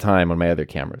all the time on my other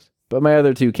cameras. But my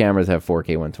other two cameras have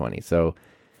 4K 120. So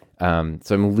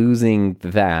I'm losing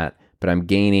that, but I'm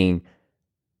gaining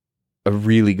a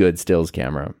really good stills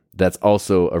camera. That's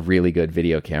also a really good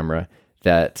video camera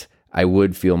that I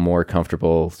would feel more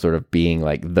comfortable sort of being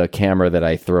like the camera that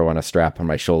I throw on a strap on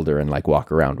my shoulder and like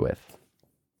walk around with.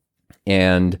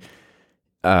 And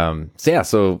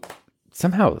so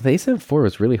somehow the A7 IV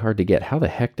was really hard to get. How the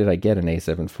heck did I get an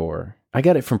A7 IV? I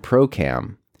got it from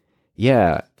Procam.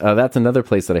 Yeah, that's another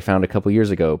place that I found a couple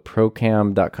years ago,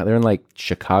 Procam.com. They're in like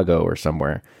Chicago or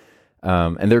somewhere.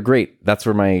 And they're great. That's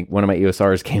where one of my EOS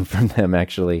Rs came from them,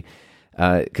 actually.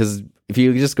 Because if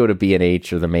you just go to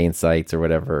B&H or the main sites or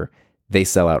whatever, they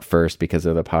sell out first because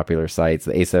they're the popular sites.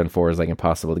 The A7 IV is like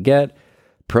impossible to get.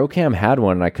 Procam had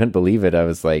one and I couldn't believe it. I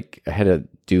was like, I had to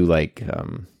do like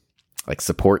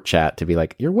support chat to be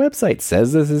like, your website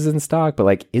says this is in stock, but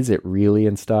like, is it really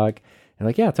in stock? And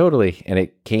like, yeah, totally. And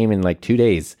it came in like 2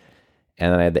 days.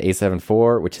 And then I had the A7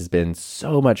 IV, which has been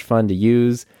so much fun to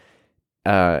use.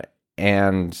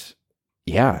 And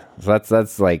yeah, so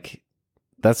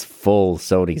that's full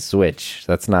Sony switch.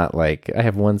 That's not like I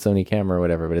have one Sony camera or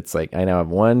whatever, but it's like I now have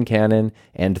one Canon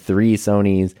and 3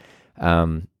 Sonys.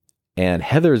 And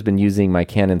Heather's been using my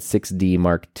Canon 6D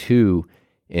Mark II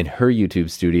in her YouTube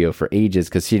studio for ages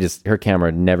because her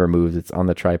camera never moves. It's on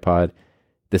the tripod.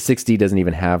 The 6D doesn't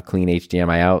even have clean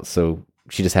HDMI out, so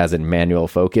she just has it in manual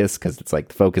focus because it's like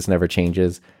the focus never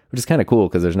changes, which is kind of cool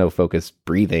because there's no focus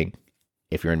breathing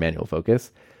if you're in manual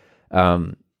focus.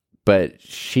 But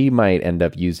she might end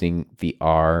up using the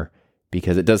R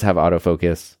because it does have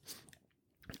autofocus.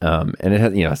 And it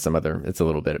has, some other, it's a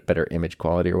little bit better image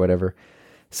quality or whatever.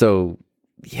 So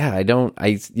yeah,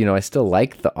 I still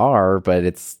like the R, but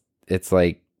it's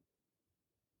like,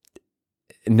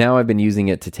 now I've been using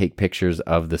it to take pictures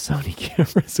of the Sony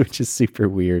cameras, which is super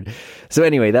weird. So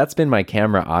anyway, that's been my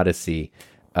camera odyssey.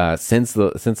 Since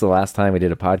the last time we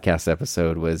did a podcast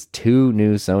episode was 2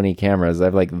 new Sony cameras. I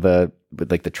have like the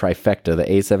trifecta, the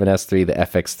A7S III, the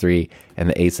FX3,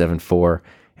 and the A7 IV,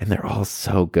 and they're all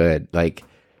so good. Like,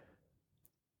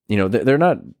 they're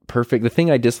not perfect. The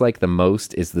thing I dislike the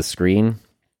most is the screen.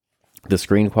 The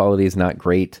screen quality is not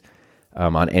great.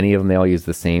 On any of them, they all use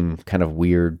the same kind of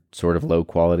weird, sort of low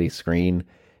quality screen.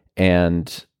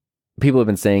 And people have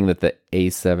been saying that the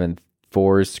A7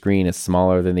 IV's screen is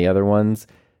smaller than the other ones.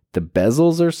 The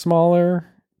bezels are smaller,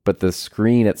 but the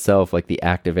screen itself, like the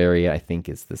active area, I think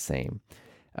is the same.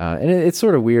 And it's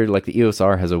sort of weird. Like the EOS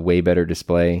R has a way better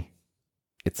display.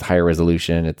 It's higher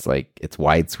resolution. It's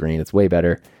widescreen. It's way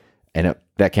better. And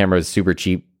that camera is super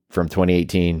cheap from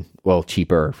 2018. Well,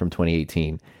 cheaper from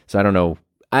 2018. So I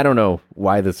don't know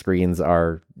why the screens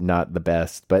are not the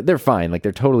best, but they're fine. Like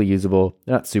they're totally usable.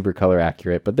 They're not super color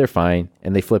accurate, but they're fine.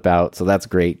 And they flip out. So that's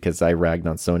great because I ragged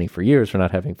on Sony for years for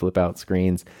not having flip out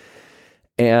screens,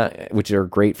 and which are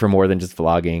great for more than just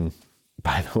vlogging,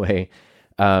 by the way.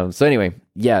 So anyway,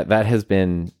 yeah, that has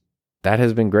been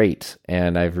great.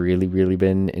 And I've really, really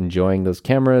been enjoying those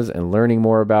cameras and learning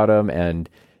more about them and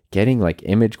getting like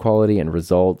image quality and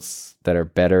results that are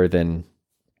better than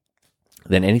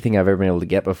anything I've ever been able to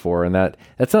get before. And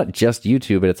that's not just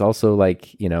YouTube, but it's also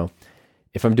like,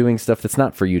 if I'm doing stuff that's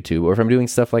not for YouTube, or if I'm doing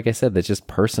stuff, like I said, that's just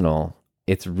personal,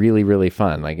 it's really, really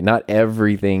fun. Like not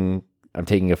everything I'm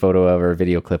taking a photo of or a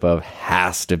video clip of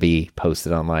has to be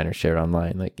posted online or shared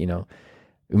online. Like, we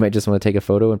might just want to take a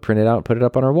photo and print it out and put it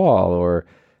up on our wall, or,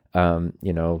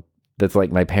 that's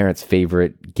like my parents'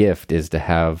 favorite gift is to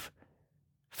have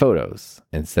photos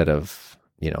instead of,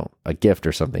 a gift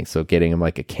or something. So getting them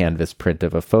like a canvas print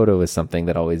of a photo is something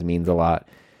that always means a lot.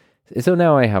 So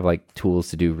now I have like tools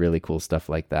to do really cool stuff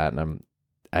like that. And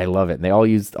I love it. And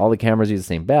all the cameras use the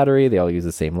same battery. They all use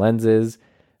the same lenses.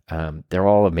 They're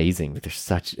all amazing. It's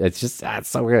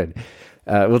so good.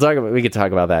 We could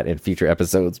talk about that in future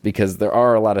episodes because there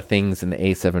are a lot of things in the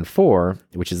A7 IV,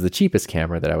 which is the cheapest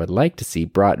camera, that I would like to see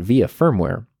brought via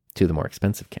firmware to the more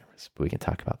expensive cameras. But we can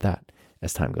talk about that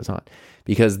as time goes on.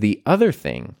 Because the other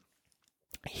thing,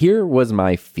 here was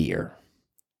my fear.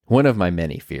 One of my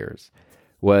many fears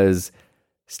was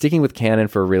sticking with Canon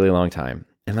for a really long time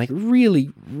and like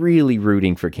really, really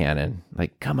rooting for Canon.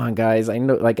 Like, come on, guys. I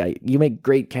know, you make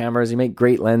great cameras, you make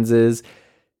great lenses.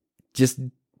 Just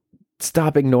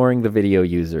stop ignoring the video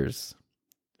users,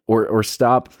 or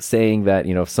stop saying that,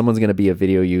 if someone's going to be a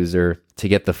video user, to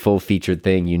get the full featured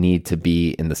thing, you need to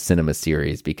be in the cinema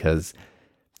series because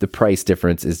the price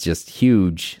difference is just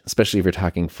huge, especially if you're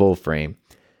talking full frame.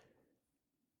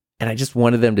 And I just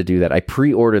wanted them to do that. I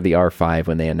pre-ordered the R5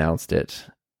 when they announced it.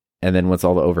 And then once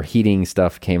all the overheating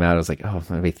stuff came out, I was like, oh,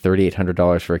 maybe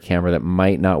 $3,800 for a camera that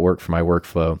might not work for my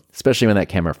workflow, especially when that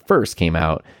camera first came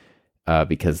out.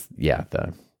 Because the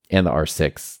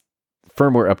R6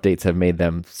 firmware updates have made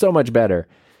them so much better.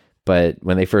 But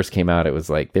when they first came out, it was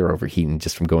like they were overheating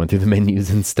just from going through the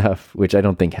menus and stuff, which I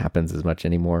don't think happens as much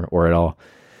anymore or at all.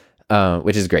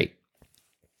 Which is great.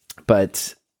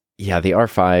 But yeah, the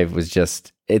R5 was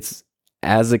it's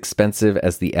as expensive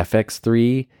as the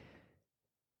FX3,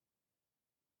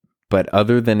 but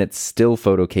other than its still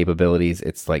photo capabilities,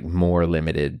 it's like more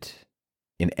limited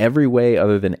in every way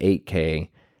other than 8K.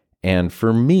 And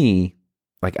for me,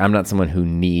 like I'm not someone who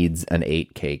needs an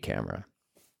 8K camera.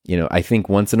 I think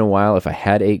once in a while, if I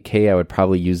had 8K, I would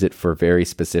probably use it for very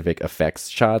specific effects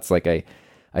shots. Like I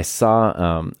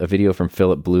saw a video from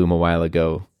Philip Bloom a while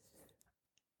ago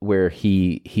where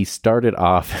he started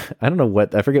off,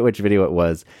 I forget which video it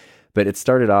was, but it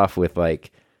started off with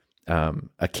like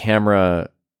a camera.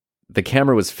 The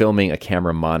camera was filming a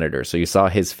camera monitor. So you saw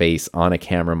his face on a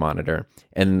camera monitor,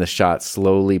 and then the shot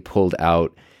slowly pulled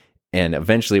out and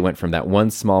eventually went from that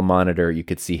one small monitor. You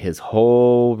could see his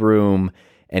whole room,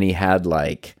 and he had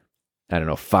like,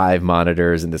 5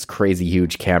 monitors and this crazy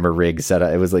huge camera rig set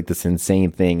up. It was like this insane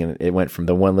thing. And it went from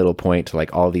the one little point to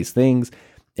like all these things.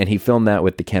 And he filmed that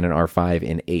with the Canon R5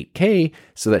 in 8K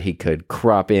so that he could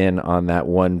crop in on that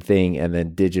one thing and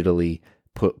then digitally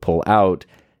pull out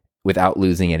without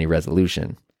losing any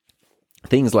resolution.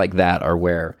 Things like that are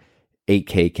where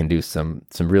 8K can do some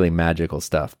really magical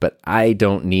stuff, but I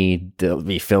don't need to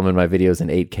be filming my videos in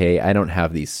 8K. I don't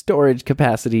have these storage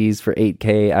capacities for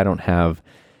 8K. I don't have,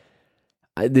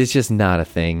 it's just not a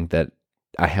thing that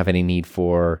I have any need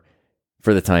for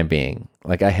the time being.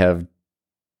 Like, I have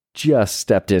just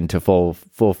stepped into full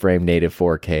frame native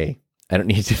 4K. I don't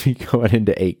need to be going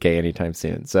into 8K anytime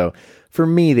soon. So for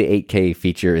me, the 8K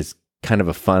feature is kind of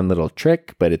a fun little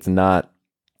trick, but it's not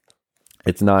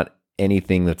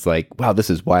anything that's like, wow, this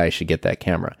is why I should get that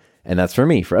camera. And that's for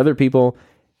me. For other people,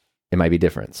 it might be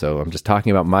different. So I'm just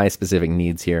talking about my specific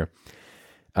needs here.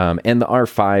 And the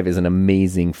R5 is an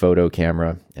amazing photo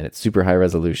camera, and it's super high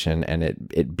resolution, and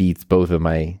it beats both of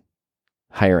my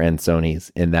higher end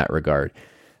Sonys in that regard.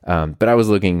 But I was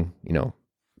looking,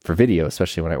 for video,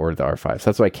 especially when I ordered the R5. So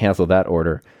that's why I canceled that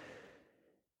order.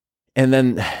 And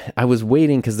then I was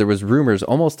waiting because there was rumors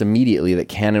almost immediately that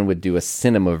Canon would do a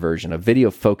cinema version, a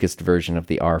video-focused version of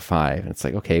the R5. And it's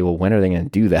like, okay, well, when are they going to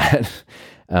do that?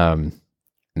 And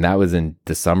that was in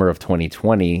the summer of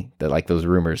 2020 that like those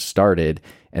rumors started,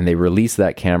 and they released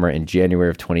that camera in January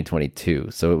of 2022.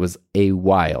 So it was a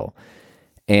while.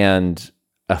 And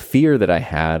a fear that I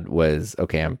had was,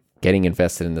 okay, I'm getting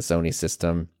invested in the Sony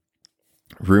system.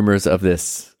 Rumors of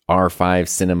this R5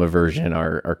 cinema version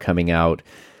are coming out.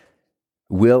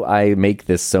 Will I make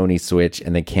this Sony switch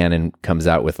and then Canon comes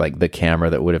out with like the camera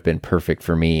that would have been perfect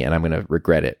for me and I'm going to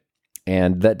regret it?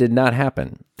 And that did not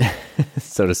happen.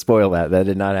 So to spoil that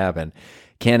did not happen.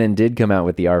 Canon did come out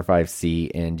with the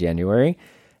R5C in January,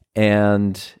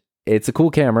 and it's a cool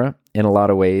camera in a lot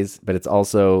of ways, but it's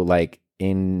also like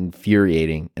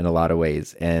infuriating in a lot of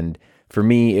ways. And for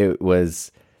me,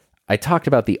 I talked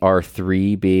about the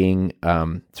R3 being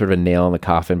sort of a nail in the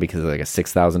coffin because it's like a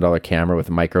 $6,000 camera with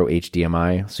micro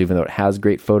HDMI. So even though it has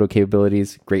great photo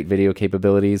capabilities, great video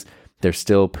capabilities, they're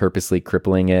still purposely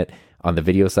crippling it on the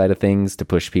video side of things to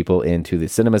push people into the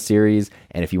cinema series.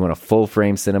 And if you want a full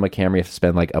frame cinema camera, you have to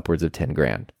spend like upwards of 10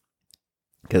 grand.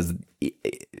 Because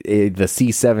the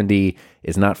C70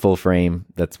 is not full frame.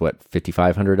 That's what,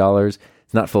 $5,500?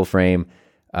 It's not full frame.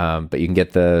 But you can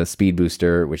get the speed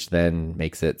booster, which then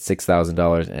makes it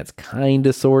 $6,000, and it's kind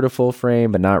of sort of full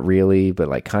frame, but not really, but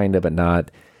like kind of, but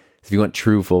not. So if you want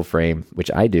true full frame,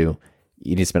 which I do,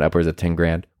 you need to spend upwards of 10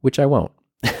 grand, which I won't.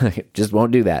 Just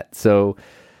won't do that. So,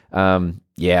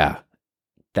 yeah,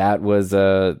 that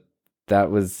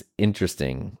was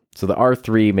interesting. So the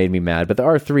R3 made me mad, but the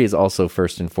R3 is also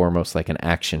first and foremost like an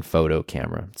action photo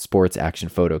camera, sports action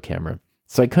photo camera.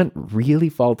 So I couldn't really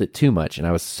fault it too much. And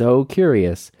I was so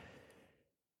curious.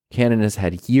 Canon has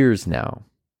had years now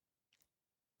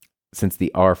since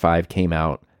the R5 came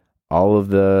out. All of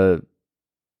the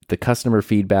customer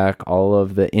feedback, all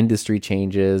of the industry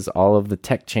changes, all of the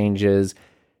tech changes.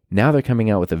 Now they're coming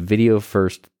out with a video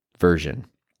first version.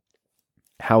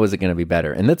 How is it going to be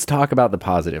better? And let's talk about the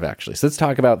positive, actually. So let's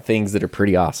talk about things that are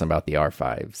pretty awesome about the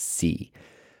R5C.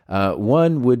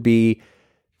 One would be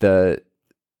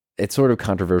it's sort of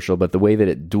controversial, but the way that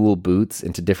it dual boots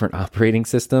into different operating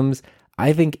systems,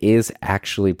 I think is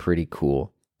actually pretty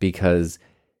cool, because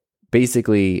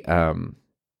basically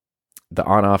the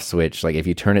on-off switch, like if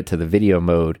you turn it to the video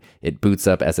mode, it boots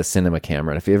up as a cinema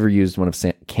camera. And if you ever used one of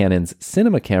Canon's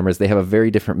cinema cameras, they have a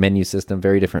very different menu system,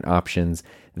 very different options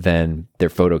than their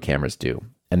photo cameras do.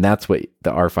 And that's what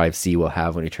the R5C will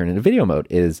have when you turn into video mode,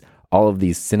 is all of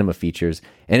these cinema features.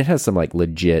 And it has some like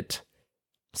legit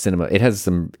cinema. It has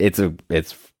it's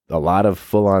a lot of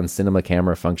full-on cinema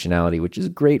camera functionality, which is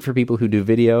great for people who do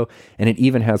video. And it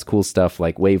even has cool stuff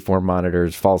like waveform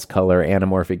monitors, false color,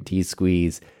 anamorphic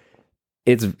T-squeeze.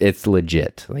 It's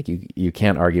legit. Like you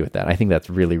can't argue with that. I think that's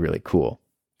really, really cool,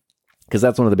 because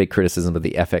that's one of the big criticisms of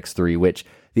the FX3, which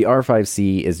the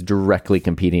R5C is directly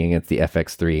competing against the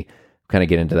FX3. We'll kind of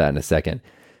get into that in a second.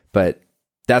 But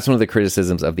that's one of the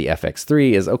criticisms of the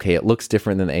FX3 is, okay, it looks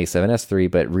different than the A7S III,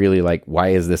 but really, like, why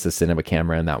is this a cinema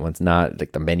camera and that one's not?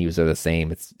 Like, the menus are the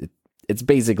same. It's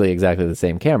basically exactly the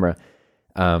same camera.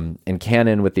 And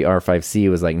Canon with the R5C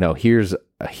was like, no, here's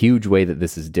a huge way that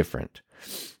this is different.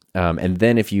 And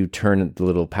then if you turn the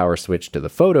little power switch to the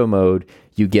photo mode,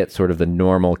 you get sort of the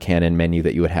normal Canon menu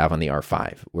that you would have on the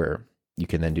R5, where you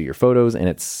can then do your photos, and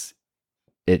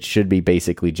it should be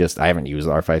basically just, I haven't used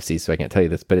the R5C, so I can't tell you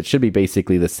this, but it should be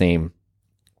basically the same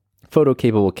photo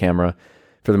capable camera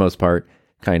for the most part,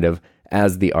 kind of,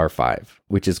 as the R5,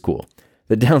 which is cool.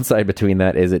 The downside between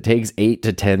that is it takes 8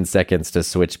 to 10 seconds to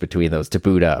switch between those to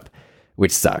boot up,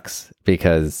 which sucks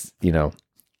because,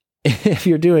 if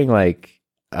you're doing like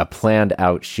a planned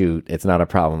out shoot, it's not a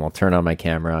problem. I'll turn on my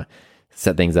camera,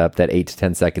 set things up. That 8 to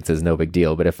 10 seconds is no big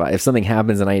deal. But if something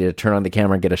happens and I need to turn on the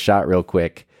camera and get a shot real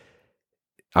quick,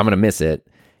 I'm going to miss it.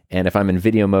 And if I'm in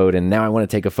video mode and now I want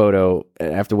to take a photo, I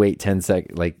have to wait 10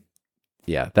 seconds. Like,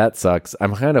 yeah, that sucks.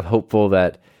 I'm kind of hopeful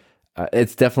that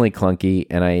it's definitely clunky.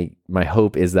 And my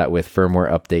hope is that with firmware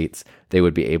updates, they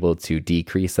would be able to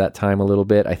decrease that time a little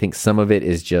bit. I think some of it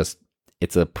is just,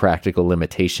 it's a practical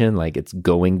limitation. Like it's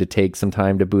going to take some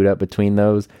time to boot up between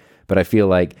those. But I feel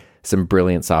like some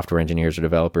brilliant software engineers or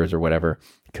developers or whatever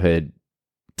could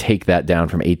take that down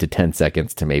from 8 to 10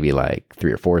 seconds to maybe like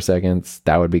 3 or 4 seconds.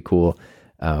 That would be cool.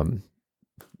 That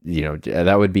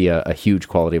would be a huge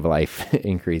quality of life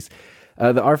increase.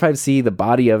 The R5C, the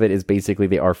body of it is basically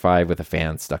the R5 with a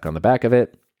fan stuck on the back of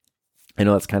it. I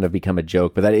know that's kind of become a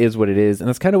joke, but that is what it is. And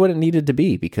that's kind of what it needed to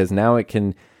be, because now it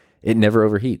never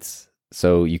overheats.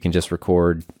 So you can just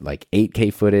record like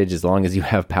 8K footage. As long as you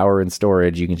have power and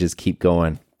storage, you can just keep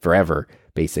going forever,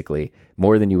 basically,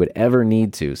 more than you would ever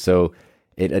need to. So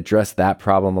it addressed that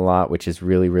problem a lot, which is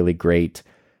really, really great.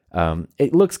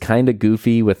 It looks kind of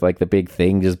goofy with like the big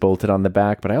thing just bolted on the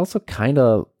back, but I also kind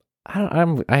of,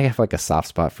 I have like a soft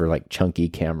spot for like chunky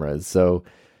cameras. So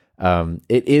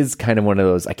it is kind of one of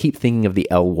those, I keep thinking of the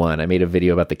L1. I made a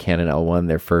video about the Canon L1,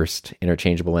 their first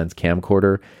interchangeable lens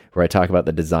camcorder, where I talk about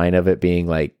the design of it being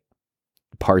like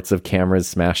parts of cameras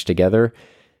smashed together.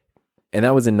 And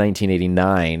that was in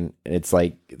 1989. It's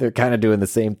like, they're kind of doing the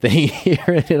same thing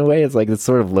here in a way. It's like, it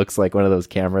sort of looks like one of those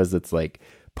cameras that's like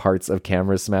parts of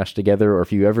cameras smashed together. Or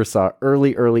if you ever saw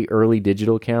early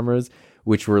digital cameras,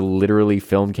 which were literally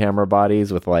film camera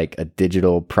bodies with like a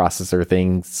digital processor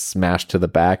thing smashed to the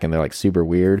back, and they're like super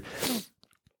weird.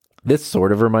 This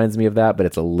sort of reminds me of that, but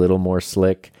it's a little more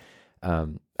slick. I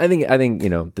think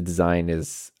the design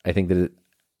is, I think that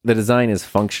the design is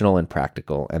functional and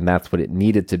practical, and that's what it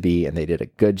needed to be, and they did a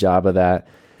good job of that.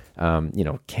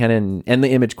 Canon, and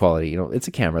the image quality, it's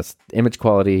a camera. Image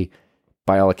quality,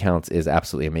 by all accounts, is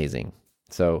absolutely amazing.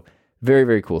 So very,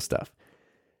 very cool stuff.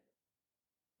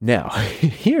 Now,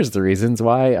 here's the reasons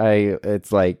why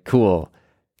it's like, cool,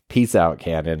 peace out,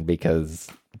 Canon, because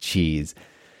geez.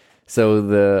 So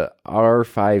the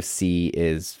R5C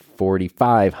is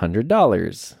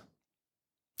 $4,500,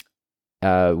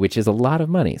 which is a lot of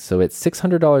money. So it's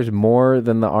 $600 more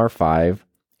than the R5,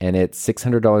 and it's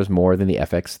 $600 more than the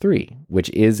FX3,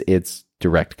 which is its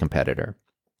direct competitor.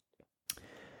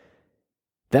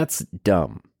 That's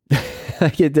dumb.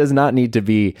 It does not need to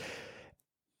be.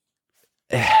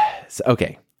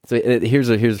 Okay, so here's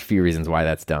a few reasons why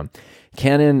that's dumb.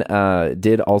 Canon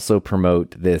did also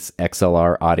promote this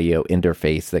XLR audio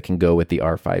interface that can go with the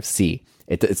R5C.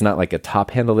 It's not like a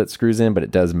top handle that screws in, but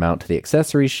it does mount to the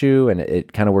accessory shoe, and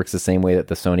it kind of works the same way that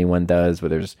the Sony one does,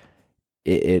 where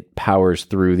it powers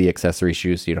through the accessory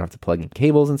shoe, so you don't have to plug in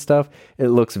cables and stuff. It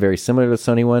looks very similar to the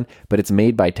Sony one, but it's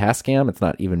made by Tascam. It's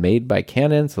not even made by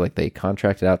Canon, so like they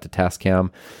contracted out to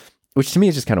Tascam, which to me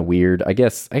is just kind of weird. I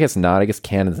guess not. I guess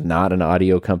Canon's not an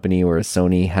audio company, whereas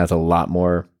Sony has a lot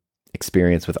more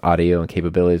experience with audio and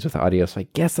capabilities with audio. So I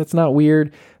guess that's not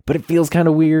weird, but it feels kind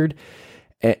of weird.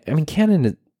 I mean,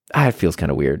 Canon, it feels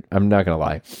kind of weird. I'm not going to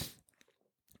lie.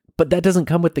 But that doesn't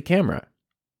come with the camera.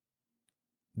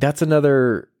 That's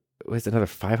another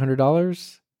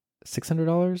 $500?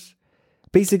 $600?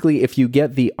 Basically, if you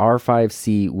get the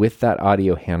R5C with that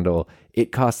audio handle,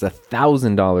 it costs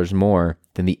 $1,000 more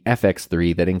than the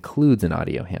FX3 that includes an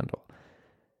audio handle.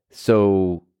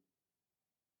 So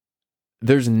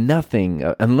there's nothing,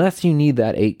 unless you need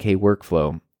that 8K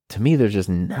workflow, to me, there's just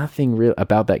nothing real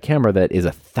about that camera that is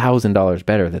 $1,000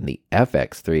 better than the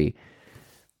FX3.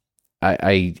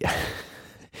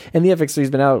 And the FX3's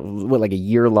been out, like a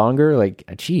year longer? Like,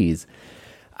 geez.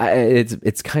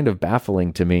 It's kind of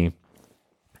baffling to me.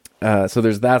 So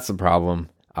that's a problem,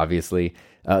 obviously.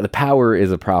 The power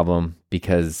is a problem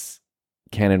because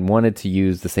Canon wanted to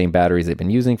use the same batteries they've been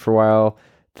using for a while,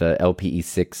 the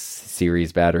LPE6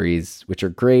 series batteries, which are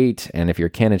great. And if you're a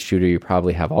Canon shooter, you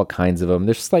probably have all kinds of them.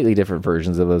 There's slightly different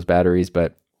versions of those batteries,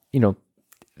 but you've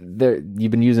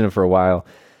been using them for a while.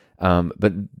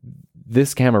 But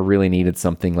this camera really needed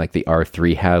something like the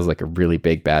R3 has, like a really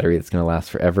big battery that's going to last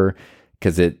forever,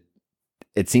 because it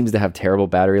seems to have terrible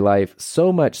battery life,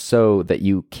 so much so that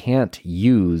you can't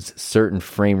use certain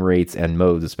frame rates and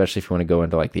modes, especially if you want to go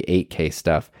into like the 8K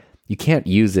stuff. You can't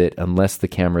use it unless the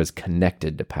camera is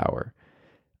connected to power,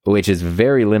 which is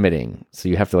very limiting. So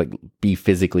you have to like be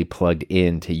physically plugged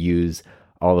in to use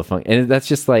all the fun. And that's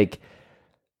just like,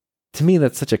 to me,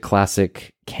 that's such a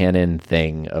classic Canon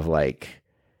thing of like,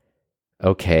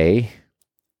 okay,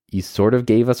 you sort of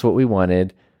gave us what we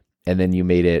wanted, and then you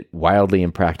made it wildly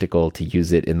impractical to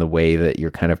use it in the way that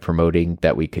you're kind of promoting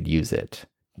that we could use it.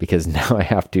 Because now I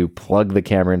have to plug the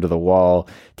camera into the wall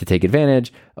to take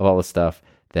advantage of all the stuff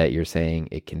that you're saying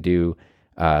it can do.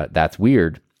 That's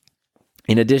weird.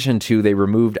 In addition to, they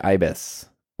removed IBIS,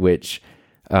 which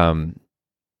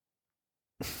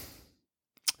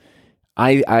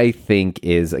I think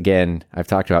is, again, I've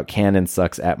talked about Canon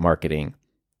sucks at marketing.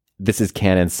 This is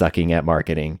Canon sucking at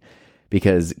marketing,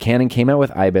 because Canon came out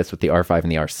with IBIS with the R5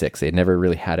 and the R6. They had never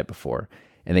really had it before.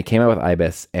 And they came out with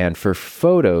IBIS, and for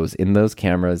photos in those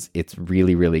cameras, it's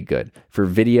really, really good. For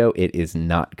video, it is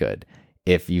not good.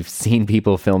 If you've seen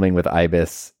people filming with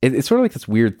IBIS, it's sort of like this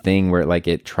weird thing where like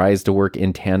it tries to work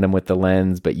in tandem with the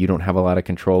lens, but you don't have a lot of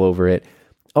control over it.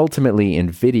 Ultimately,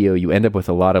 in video, you end up with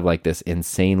a lot of like this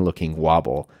insane looking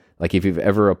wobble. Like if you've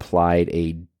ever applied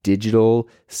a digital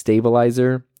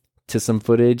stabilizer to some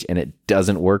footage and it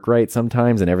doesn't work right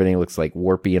sometimes and everything looks like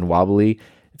warpy and wobbly,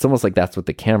 it's almost like that's what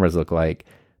the cameras look like,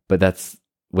 but that's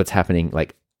what's happening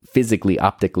like physically,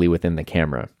 optically within the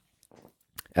camera.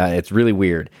 It's really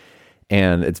weird.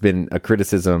 And it's been a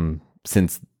criticism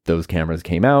since those cameras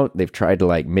came out. They've tried to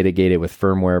like mitigate it with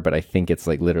firmware, but I think it's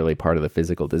like literally part of the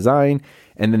physical design.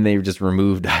 And then they've just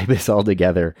removed IBIS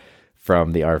altogether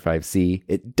from the R5C.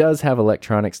 It does have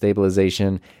electronic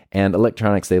stabilization, and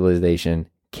electronic stabilization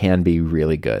can be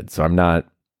really good. So I'm not,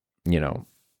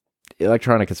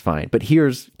 electronic is fine. But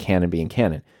here's Canon being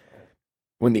Canon.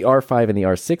 When the R5 and the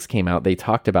R6 came out, they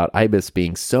talked about IBIS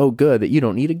being so good that you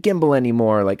don't need a gimbal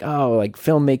anymore. Like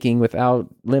filmmaking without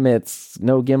limits,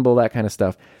 no gimbal, that kind of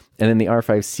stuff. And then the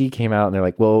R5C came out and they're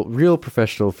like, well, real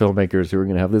professional filmmakers who are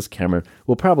going to have this camera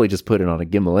will probably just put it on a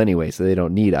gimbal anyway, so they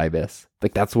don't need IBIS.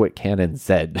 Like, that's what Canon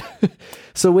said.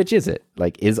 So which is it?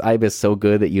 Like, is IBIS so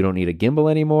good that you don't need a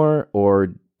gimbal anymore?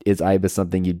 Or is IBIS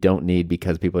something you don't need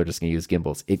because people are just going to use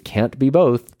gimbals? It can't be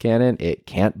both, Canon. It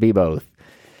can't be both.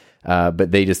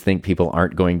 But they just think people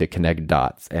aren't going to connect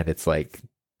dots. And it's like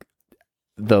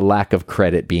the lack of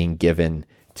credit being given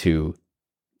to,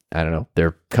 I don't know,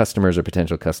 their customers or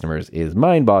potential customers is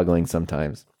mind-boggling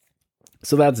sometimes.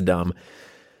 So that's dumb.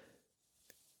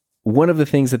 One of the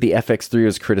things that the FX3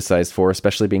 was criticized for,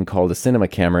 especially being called a cinema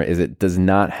camera, is it does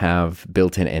not have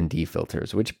built-in ND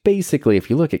filters, which basically, if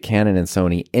you look at Canon and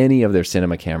Sony, any of their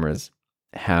cinema cameras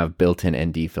have built-in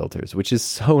ND filters, which is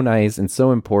so nice and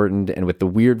so important. And with the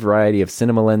weird variety of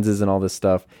cinema lenses and all this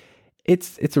stuff,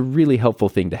 it's a really helpful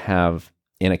thing to have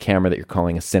in a camera that you're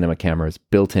calling a cinema camera, is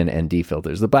built-in ND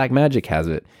filters. The Blackmagic has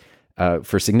it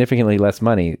for significantly less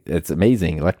money. It's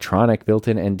amazing. Electronic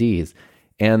built-in NDs.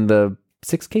 And the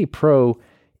 6K Pro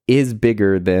is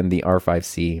bigger than the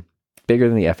R5C, bigger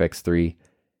than the FX3,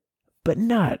 but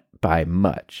not by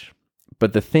much.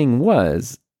 But the thing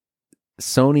was,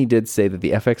 Sony did say that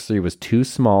the FX3 was too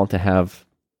small to have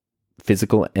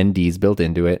physical NDs built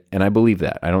into it, and I believe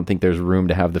that. I don't think there's room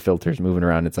to have the filters moving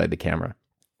around inside the camera.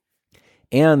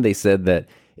 And they said that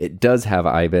it does have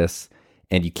IBIS,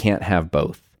 and you can't have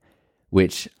both,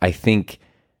 which I think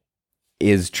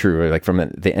is true. Like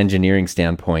from the engineering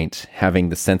standpoint, having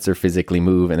the sensor physically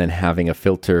move and then having a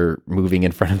filter moving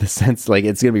in front of the sensor, like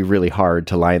it's going to be really hard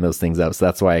to line those things up. So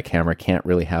that's why a camera can't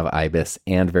really have IBIS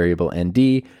and variable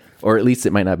ND. Or at least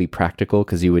it might not be practical,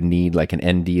 because you would need like an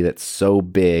ND that's so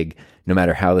big, no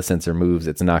matter how the sensor moves,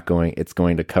 it's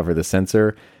going to cover the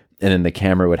sensor. And then the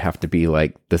camera would have to be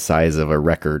like the size of a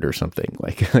record or something,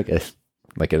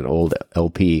 like an old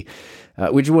LP,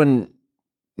 which wouldn't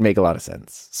make a lot of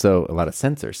sense. So a lot of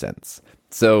sensor sense.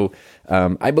 So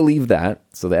I believe that.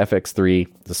 So the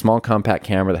FX3, the small compact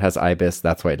camera that has IBIS,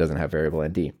 that's why it doesn't have variable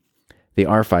ND. The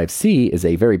R5C is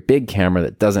a very big camera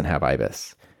that doesn't have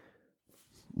IBIS.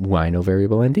 Why no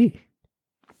variable ND?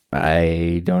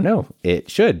 I don't know. It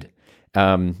should.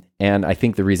 And I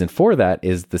think the reason for that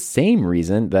is the same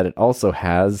reason that it also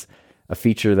has a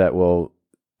feature that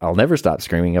I'll never stop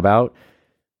screaming about: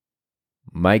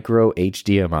 micro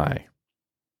HDMI.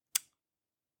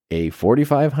 A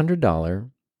 $4,500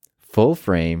 full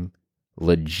frame,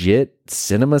 legit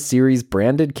Cinema Series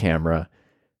branded camera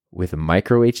with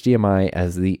micro HDMI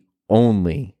as the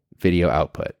only video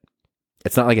output.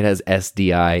 It's not like it has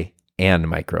SDI and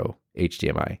micro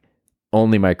HDMI.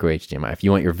 Only micro HDMI. If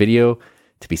you want your video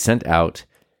to be sent out,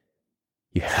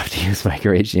 you have to use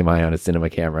micro HDMI on a cinema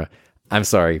camera. I'm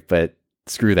sorry, but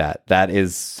screw that. That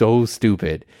is so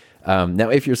stupid. Now,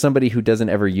 if you're somebody who doesn't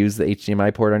ever use the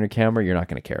HDMI port on your camera, you're not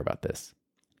going to care about this.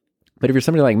 But if you're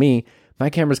somebody like me,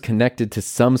 my camera's connected to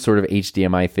some sort of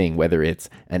HDMI thing, whether it's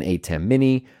an ATEM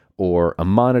Mini or a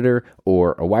monitor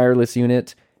or a wireless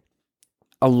unit.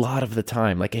 A lot of the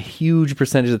time, like a huge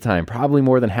percentage of the time, probably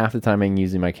more than half the time I'm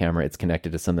using my camera, it's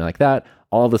connected to something like that.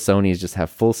 All the Sonys just have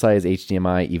full-size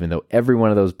HDMI, even though every one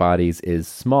of those bodies is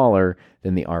smaller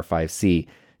than the R5C.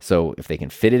 So if they can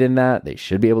fit it in that, they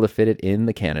should be able to fit it in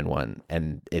the Canon one.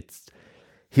 And it's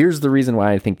Here's the reason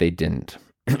why I think they didn't.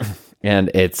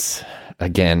 And it's,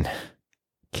 again,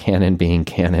 Canon being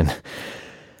Canon.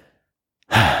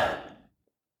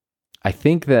 I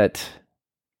think that,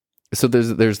 so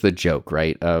there's the joke,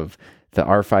 right, of the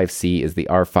R5C is the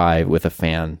R5 with a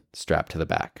fan strapped to the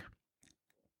back.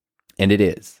 And it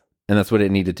is. And that's what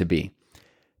it needed to be.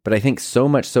 But I think so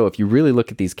much so, if you really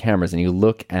look at these cameras and you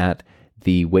look at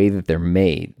the way that they're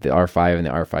made, the R5 and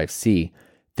the R5C,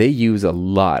 they use a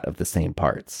lot of the same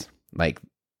parts. Like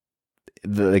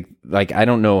I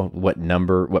don't know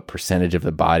what percentage of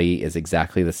the body is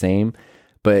exactly the same,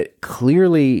 but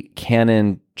clearly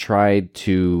Canon tried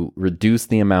to reduce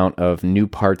the amount of new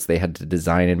parts they had to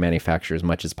design and manufacture as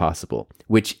much as possible,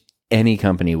 which any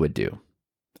company would do.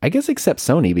 I guess except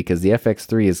Sony, because the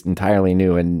FX3 is entirely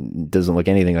new and doesn't look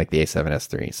anything like the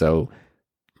A7S III. So,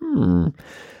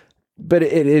 but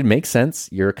it makes sense.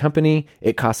 You're a company.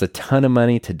 It costs a ton of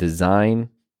money to design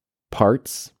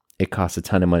parts. It costs a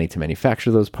ton of money to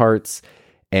manufacture those parts.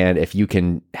 And if you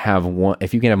can have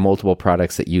multiple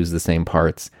products that use the same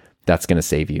parts, that's going to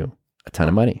save you a ton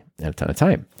of money and a ton of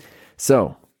time.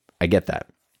 So I get that.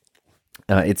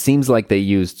 It seems like they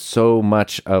used so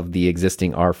much of the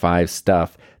existing R5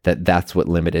 stuff that's what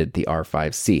limited the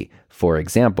R5C. For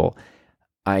example,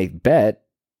 I bet,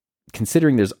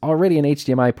 considering there's already an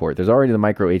HDMI port, there's already the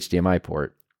micro HDMI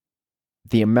port,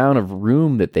 the amount of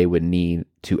room that they would need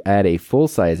to add a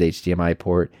full-size HDMI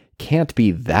port can't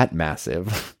be that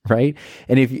massive, right?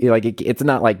 And if it's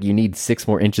not like you need 6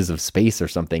 more inches of space or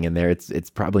something in there.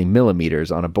 It's probably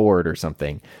millimeters on a board or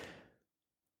something.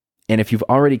 And if you've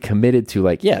already committed to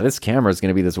this camera is going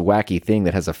to be this wacky thing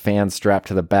that has a fan strapped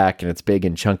to the back and it's big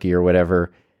and chunky or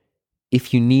whatever,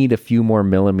 if you need a few more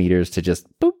millimeters to just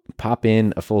pop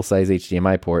in a full-size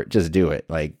HDMI port, just do it.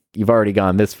 You've already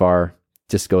gone this far,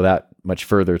 just go that much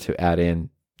further to add in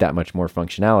that much more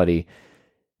functionality.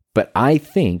 But I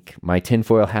think my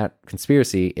tinfoil hat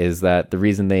conspiracy is that the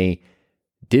reason they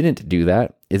didn't do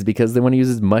that is because they want to use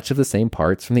as much of the same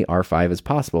parts from the R5 as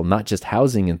possible, not just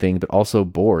housing and things, but also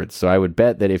boards. So I would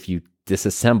bet that if you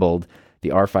disassembled the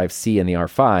R5C and the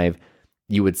R5,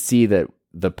 you would see that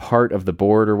the part of the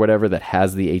board or whatever that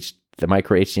has the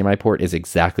micro HDMI port is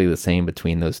exactly the same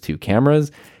between those two cameras,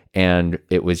 and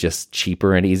it was just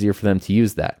cheaper and easier for them to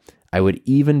use that. I would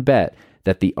even bet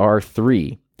that the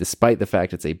R3, despite the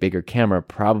fact it's a bigger camera,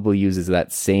 probably uses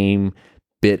that same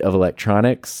bit of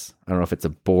electronics. I don't know if it's a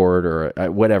board or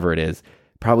whatever it is,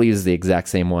 probably uses the exact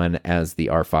same one as the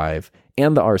R5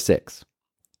 and the R6.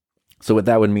 So what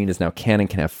that would mean is now Canon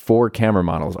can have 4 camera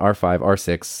models, R5,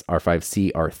 R6,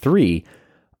 R5C, R3,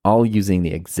 all using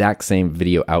the exact same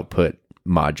video output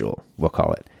module, we'll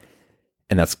call it.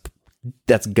 And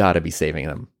that's got to be saving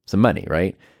them some money,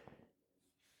 right?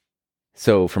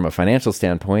 So from a financial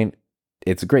standpoint,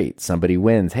 it's great. Somebody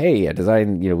wins. Hey,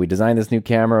 we designed this new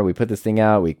camera. We put this thing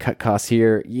out. We cut costs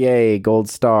here. Yay, gold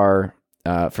star.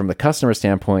 From the customer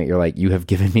standpoint, you're like, you have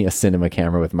given me a cinema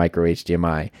camera with micro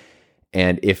HDMI.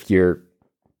 And if you're,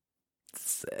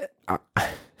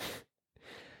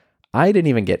 I didn't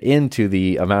even get into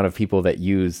the amount of people that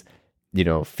use,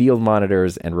 field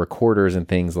monitors and recorders and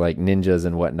things like Ninjas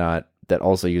and whatnot that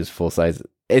also use full size.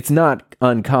 It's not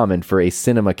uncommon for a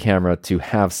cinema camera to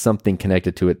have something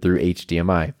connected to it through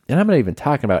HDMI. And I'm not even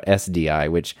talking about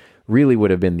SDI, which really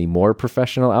would have been the more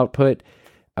professional output.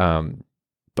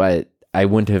 But I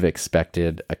wouldn't have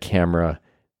expected a camera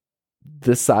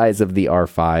the size of the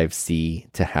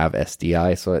R5C to have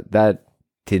SDI. So that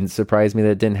didn't surprise me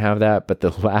that it didn't have that. But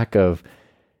the lack of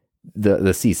the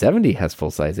C70 has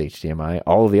full-size HDMI.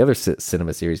 All of the other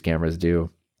Cinema Series cameras do.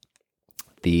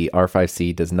 The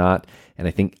R5C does not, and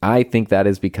I think that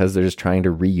is because they're just trying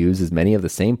to reuse as many of the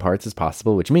same parts as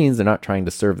possible, which means they're not trying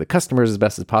to serve the customers as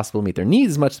best as possible, meet their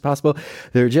needs as much as possible.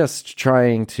 They're just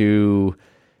trying to,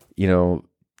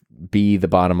 be the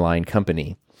bottom line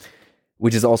company,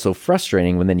 which is also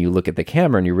frustrating when then you look at the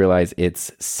camera and you realize it's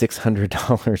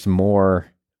 $600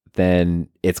 more than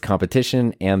its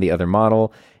competition and the other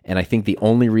model. And I think the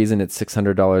only reason it's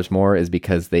 $600 more is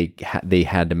because they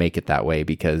had to make it that way,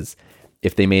 because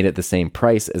if they made it the same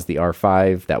price as the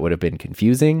R5, that would have been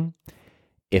confusing.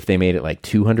 If they made it like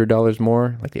 $200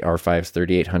 more, like the R5's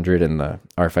 $3,800 and the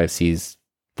R5C's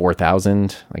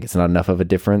 $4,000, it's not enough of a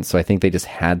difference. So I think they just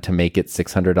had to make it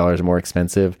 $600 more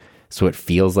expensive so it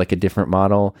feels like a different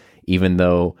model, even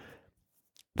though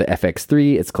the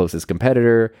FX3, its closest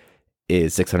competitor,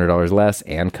 is $600 less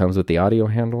and comes with the audio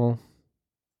handle.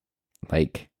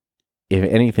 If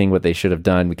anything, what they should have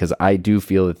done, because I do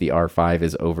feel that the R5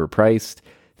 is overpriced,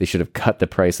 they should have cut the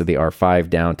price of the R5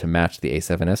 down to match the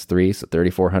A7S III, so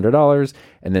 $3,400,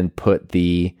 and then put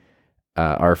the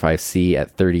R5C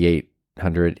at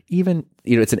 3800, even,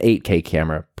 it's an 8K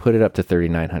camera, put it up to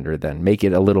 3900, then make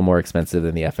it a little more expensive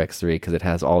than the FX3 because it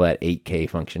has all that 8K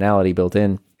functionality built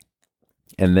in.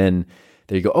 And then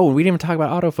there you go. Oh, we didn't even talk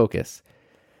about autofocus.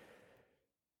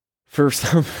 For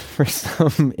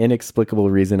some inexplicable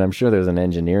reason, I'm sure there's an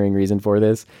engineering reason for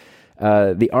this.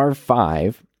 The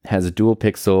R5 has a dual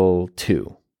pixel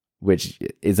 2, which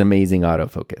is amazing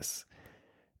autofocus.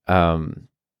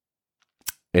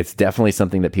 It's definitely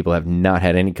something that people have not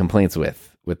had any complaints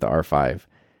with the R5.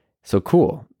 So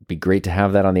cool. Be great to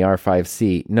have that on the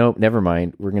R5C. Nope, never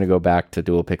mind. We're going to go back to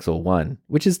dual pixel 1,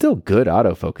 which is still good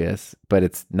autofocus, but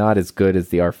it's not as good as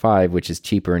the R5, which is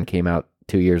cheaper and came out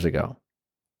 2 years ago.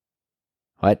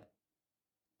 What?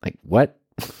 Like, what?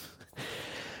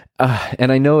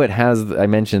 And I know it has, I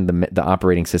mentioned the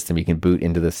operating system. You can boot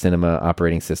into the Cinema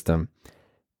operating system.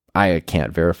 I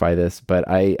can't verify this, but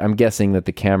I'm guessing that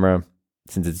the camera,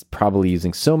 since it's probably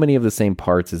using so many of the same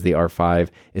parts as the R5,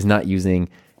 is not using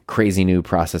crazy new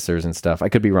processors and stuff. I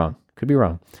could be wrong.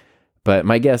 But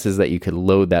my guess is that you could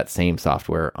load that same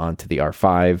software onto the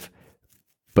R5.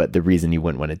 But the reason you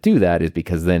wouldn't want to do that is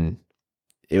because then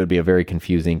it would be a very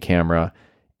confusing camera,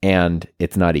 and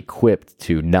it's not equipped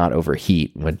to not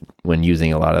overheat when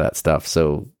using a lot of that stuff.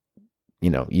 So,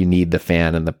 you need the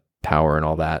fan and the power and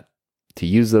all that to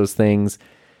use those things.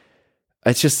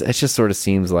 It just sort of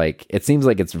seems like it's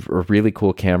a really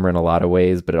cool camera in a lot of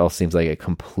ways, but it also seems like a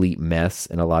complete mess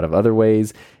in a lot of other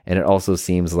ways. And it also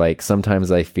seems like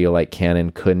sometimes I feel like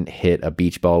Canon couldn't hit a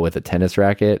beach ball with a tennis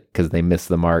racket because they missed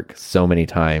the mark so many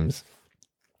times.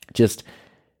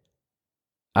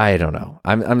 I don't know.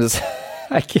 I'm just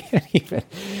I can't even.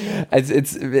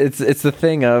 It's the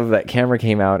thing of that camera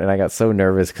came out and I got so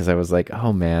nervous because I was like,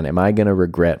 oh man, am I gonna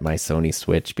regret my Sony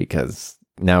switch because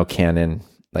now Canon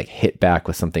hit back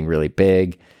with something really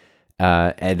big,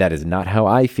 and that is not how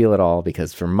I feel at all.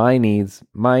 Because for my needs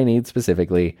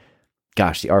specifically,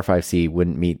 gosh, the R5C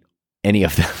wouldn't meet any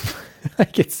of them.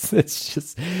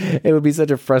 It would be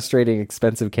such a frustrating,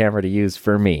 expensive camera to use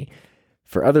for me.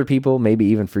 For other people, maybe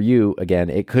even for you, again,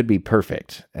 it could be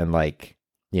perfect. And heck,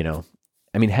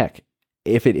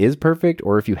 if it is perfect,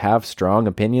 or if you have strong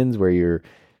opinions where you're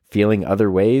feeling other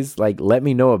ways, let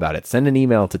me know about it. Send an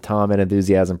email to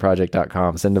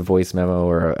tom@enthusiasmproject.com, send a voice memo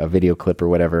or a video clip or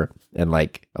whatever. And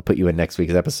I'll put you in next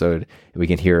week's episode and we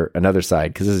can hear another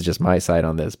side, because this is just my side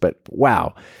on this. But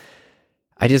wow,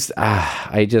 I just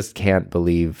can't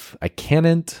believe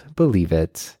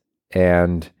it.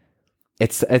 And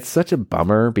it's such a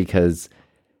bummer because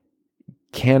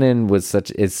Canon is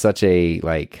such a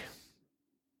I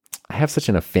have such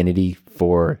an affinity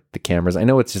for the cameras. I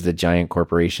know it's just a giant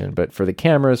corporation, but for the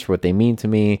cameras, for what they mean to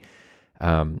me,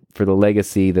 for the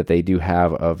legacy that they do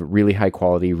have of really high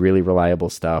quality, really reliable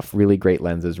stuff, really great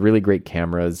lenses, really great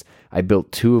cameras. I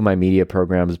built 2 of my media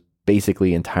programs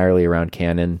basically entirely around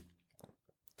Canon.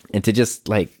 And to just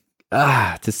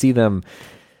to see them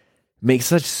make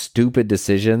such stupid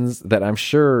decisions that I'm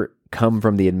sure come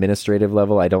from the administrative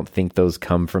level. I don't think those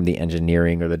come from the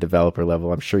engineering or the developer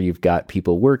level. I'm sure you've got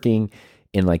people working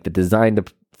in the design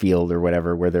field or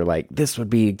whatever, where they're like, this would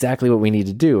be exactly what we need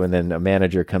to do. And then a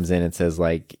manager comes in and says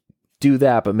do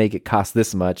that, but make it cost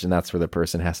this much. And that's where the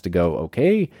person has to go,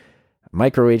 okay,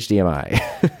 micro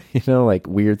HDMI,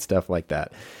 weird stuff like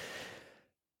that.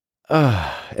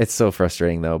 It's so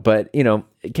frustrating though. But,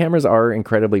 cameras are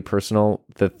incredibly personal.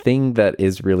 The thing that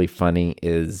is really funny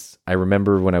is I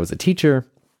remember when I was a teacher,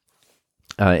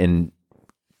 in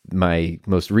my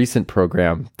most recent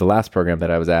program, the last program that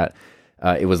I was at,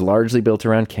 it was largely built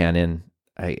around Canon.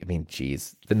 I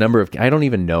don't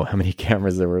even know how many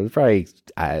cameras there were. Probably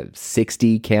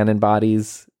 60 Canon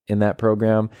bodies in that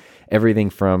program. Everything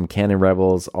from Canon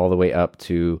Rebels all the way up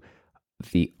to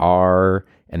the R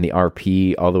and the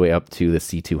RP, all the way up to the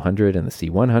C200 and the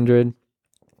C100.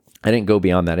 I didn't go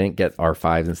beyond that. I didn't get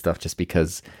R5s and stuff just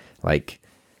because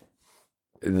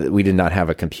we did not have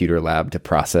a computer lab to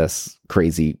process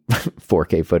crazy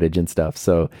 4K footage and stuff.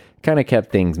 So kind of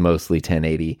kept things mostly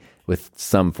 1080 with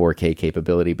some 4K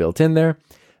capability built in there.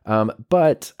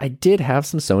 But I did have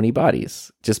some Sony bodies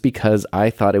just because I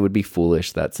thought it would be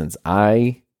foolish that since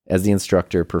I, as the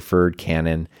instructor, preferred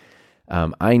Canon,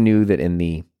 I knew that in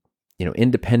the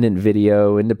independent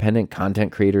video, independent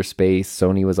content creator space,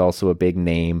 Sony was also a big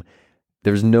name.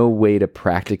 There's no way to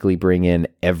practically bring in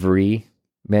every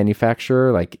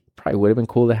manufacturer. Probably would have been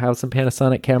cool to have some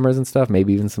Panasonic cameras and stuff,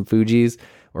 maybe even some Fujis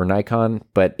or Nikon,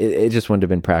 but it just wouldn't have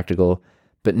been practical.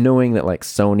 But knowing that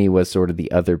Sony was sort of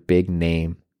the other big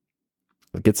name,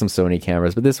 we'll get some Sony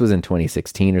cameras, but this was in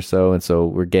 2016 or so. And so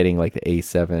we're getting the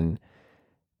A7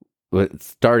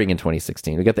 starting in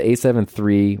 2016. We got the A7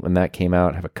 III when that came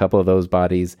out. I have a couple of those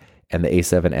bodies, and the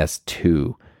A7S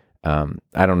II.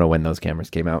 I don't know when those cameras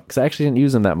came out because I actually didn't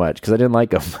use them that much because I didn't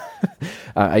like them.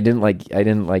 I didn't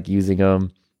like using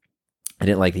them. I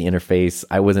didn't like the interface.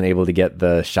 I wasn't able to get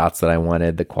the shots that I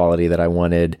wanted, the quality that I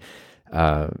wanted.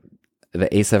 The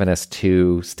A7S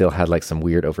II still had like some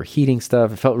weird overheating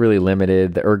stuff. It felt really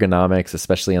limited. The ergonomics,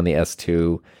 especially on the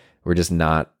S2, were just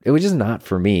not, it was just not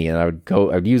for me. And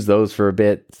I'd use those for a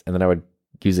bit, and then I would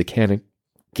use a Canon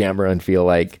camera and feel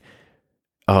like,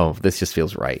 oh, this just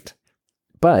feels right.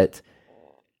 But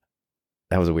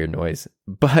that was a weird noise.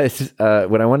 But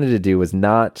what I wanted to do was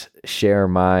not share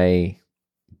my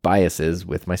biases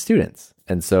with my students.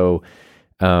 And so,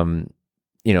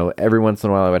 every once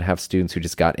in a while I would have students who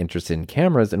just got interested in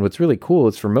cameras. And what's really cool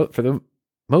is for the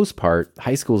most part,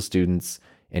 high school students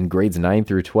in grades 9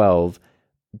 through 12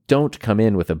 don't come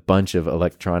in with a bunch of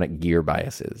electronic gear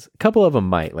biases. A couple of them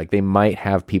might, like they might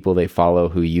have people they follow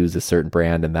who use a certain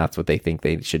brand and that's what they think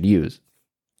they should use.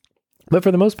 But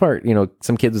for the most part,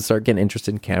 some kids would start getting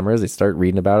interested in cameras. They start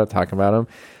reading about it, talking about them.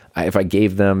 If I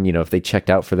gave them, if they checked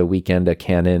out for the weekend a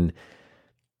Canon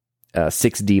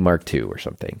 6D Mark II or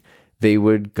something, they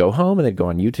would go home and they'd go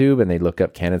on YouTube and they'd look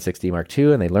up Canon 6D Mark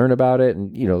II and they learn about it.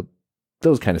 And,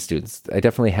 those kind of students. I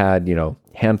definitely had,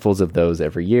 handfuls of those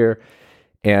every year.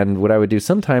 And what I would do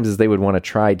sometimes is they would want to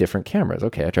try different cameras.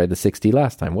 Okay, I tried the 6D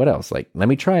last time. What else? Like, let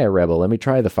me try a Rebel. Let me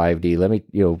try the 5D. Let me,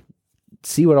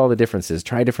 see what all the difference is.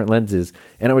 Try different lenses.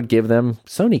 And I would give them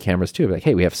Sony cameras too. Like,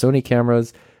 hey, we have Sony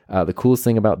cameras. The coolest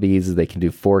thing about these is they can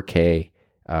do 4K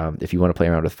if you want to play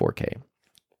around with 4K.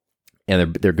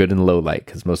 And they're good in low light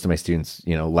because most of my students,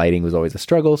 lighting was always a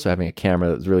struggle. So having a camera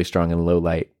that was really strong in low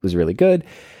light was really good.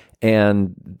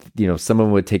 And,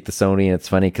 someone would take the Sony, and it's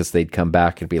funny because they'd come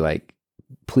back and be like,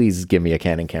 please give me a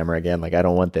Canon camera again. Like, I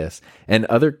don't want this. And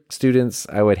other students,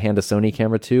 I would hand a Sony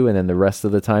camera to, and then the rest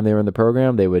of the time they were in the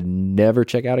program, they would never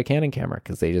check out a Canon camera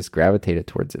because they just gravitated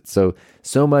towards it. So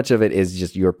much of it is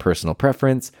just your personal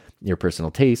preference, your personal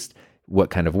taste,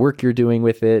 what kind of work you're doing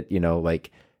with it.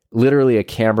 Like literally a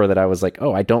camera that I was like,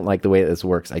 oh, I don't like the way this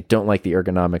works. I don't like the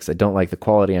ergonomics. I don't like the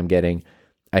quality I'm getting.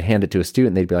 I'd hand it to a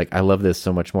student. They'd be like, I love this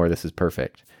so much more. This is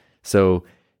perfect. So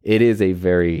it is a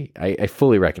very, I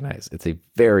fully recognize it's a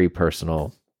very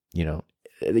personal, your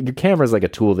camera is like a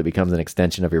tool that becomes an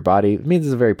extension of your body. It means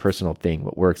it's a very personal thing,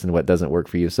 what works and what doesn't work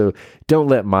for you. So don't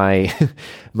let my,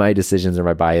 my decisions or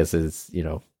my biases,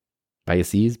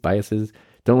 biases,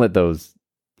 don't let those,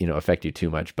 affect you too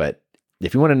much. But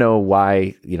if you want to know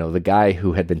why, the guy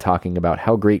who had been talking about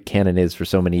how great Canon is for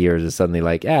so many years is suddenly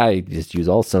like, I just use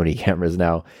all Sony cameras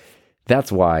now.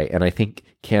 That's why. And I think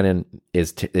Canon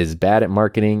is bad at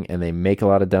marketing, and they make a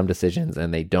lot of dumb decisions,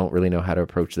 and they don't really know how to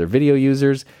approach their video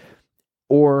users.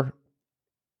 Or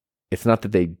it's not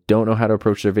that they don't know how to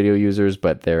approach their video users,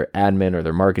 but their admin or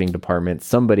their marketing department,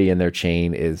 somebody in their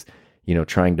chain is,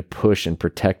 trying to push and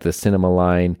protect the cinema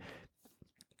line,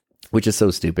 which is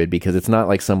so stupid because it's not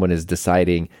like someone is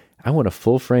deciding, I want a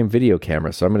full frame video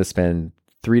camera, so I'm going to spend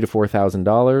 $3,000 to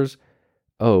 $4,000.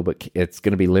 Oh, but it's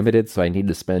going to be limited, so I need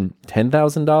to spend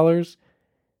 $10,000.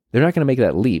 They're not going to make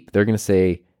that leap. They're going to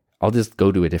say, I'll just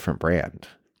go to a different brand.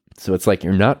 So it's like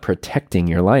you're not protecting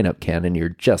your lineup, Canon. You're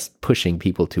just pushing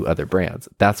people to other brands.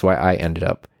 That's why I ended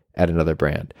up at another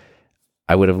brand.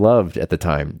 I would have loved at the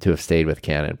time to have stayed with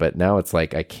Canon, but now it's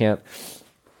like I can't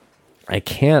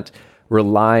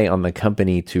rely on the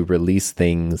company to release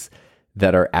things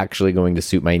that are actually going to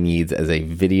suit my needs as a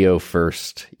video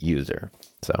first user.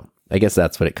 So I guess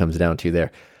that's what it comes down to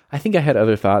there. I think I had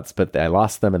other thoughts, but I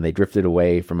lost them and they drifted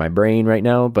away from my brain right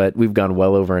now. But we've gone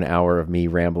well over an hour of me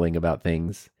rambling about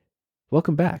things.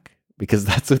 Welcome back, because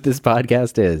that's what this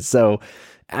podcast is. So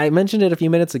I mentioned it a few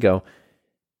minutes ago.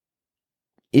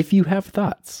 If you have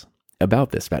thoughts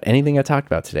about this, about anything I talked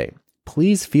about today,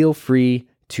 please feel free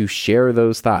to share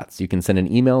those thoughts. You can send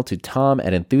an email to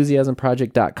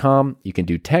tom@enthusiasmproject.com. You can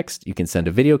do text, you can send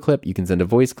a video clip, you can send a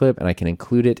voice clip, and I can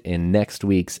include it in next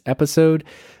week's episode.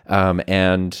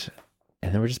 And then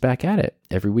we're just back at it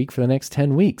every week for the next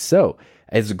 10 weeks. So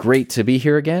it's great to be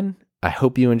here again. I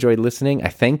hope you enjoyed listening. I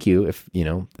thank you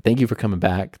thank you for coming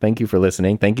back. Thank you for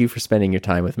listening. Thank you for spending your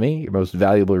time with me, your most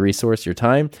valuable resource, your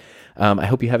time. I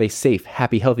hope you have a safe,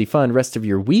 happy, healthy, fun rest of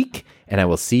your week, and I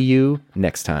will see you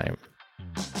next time.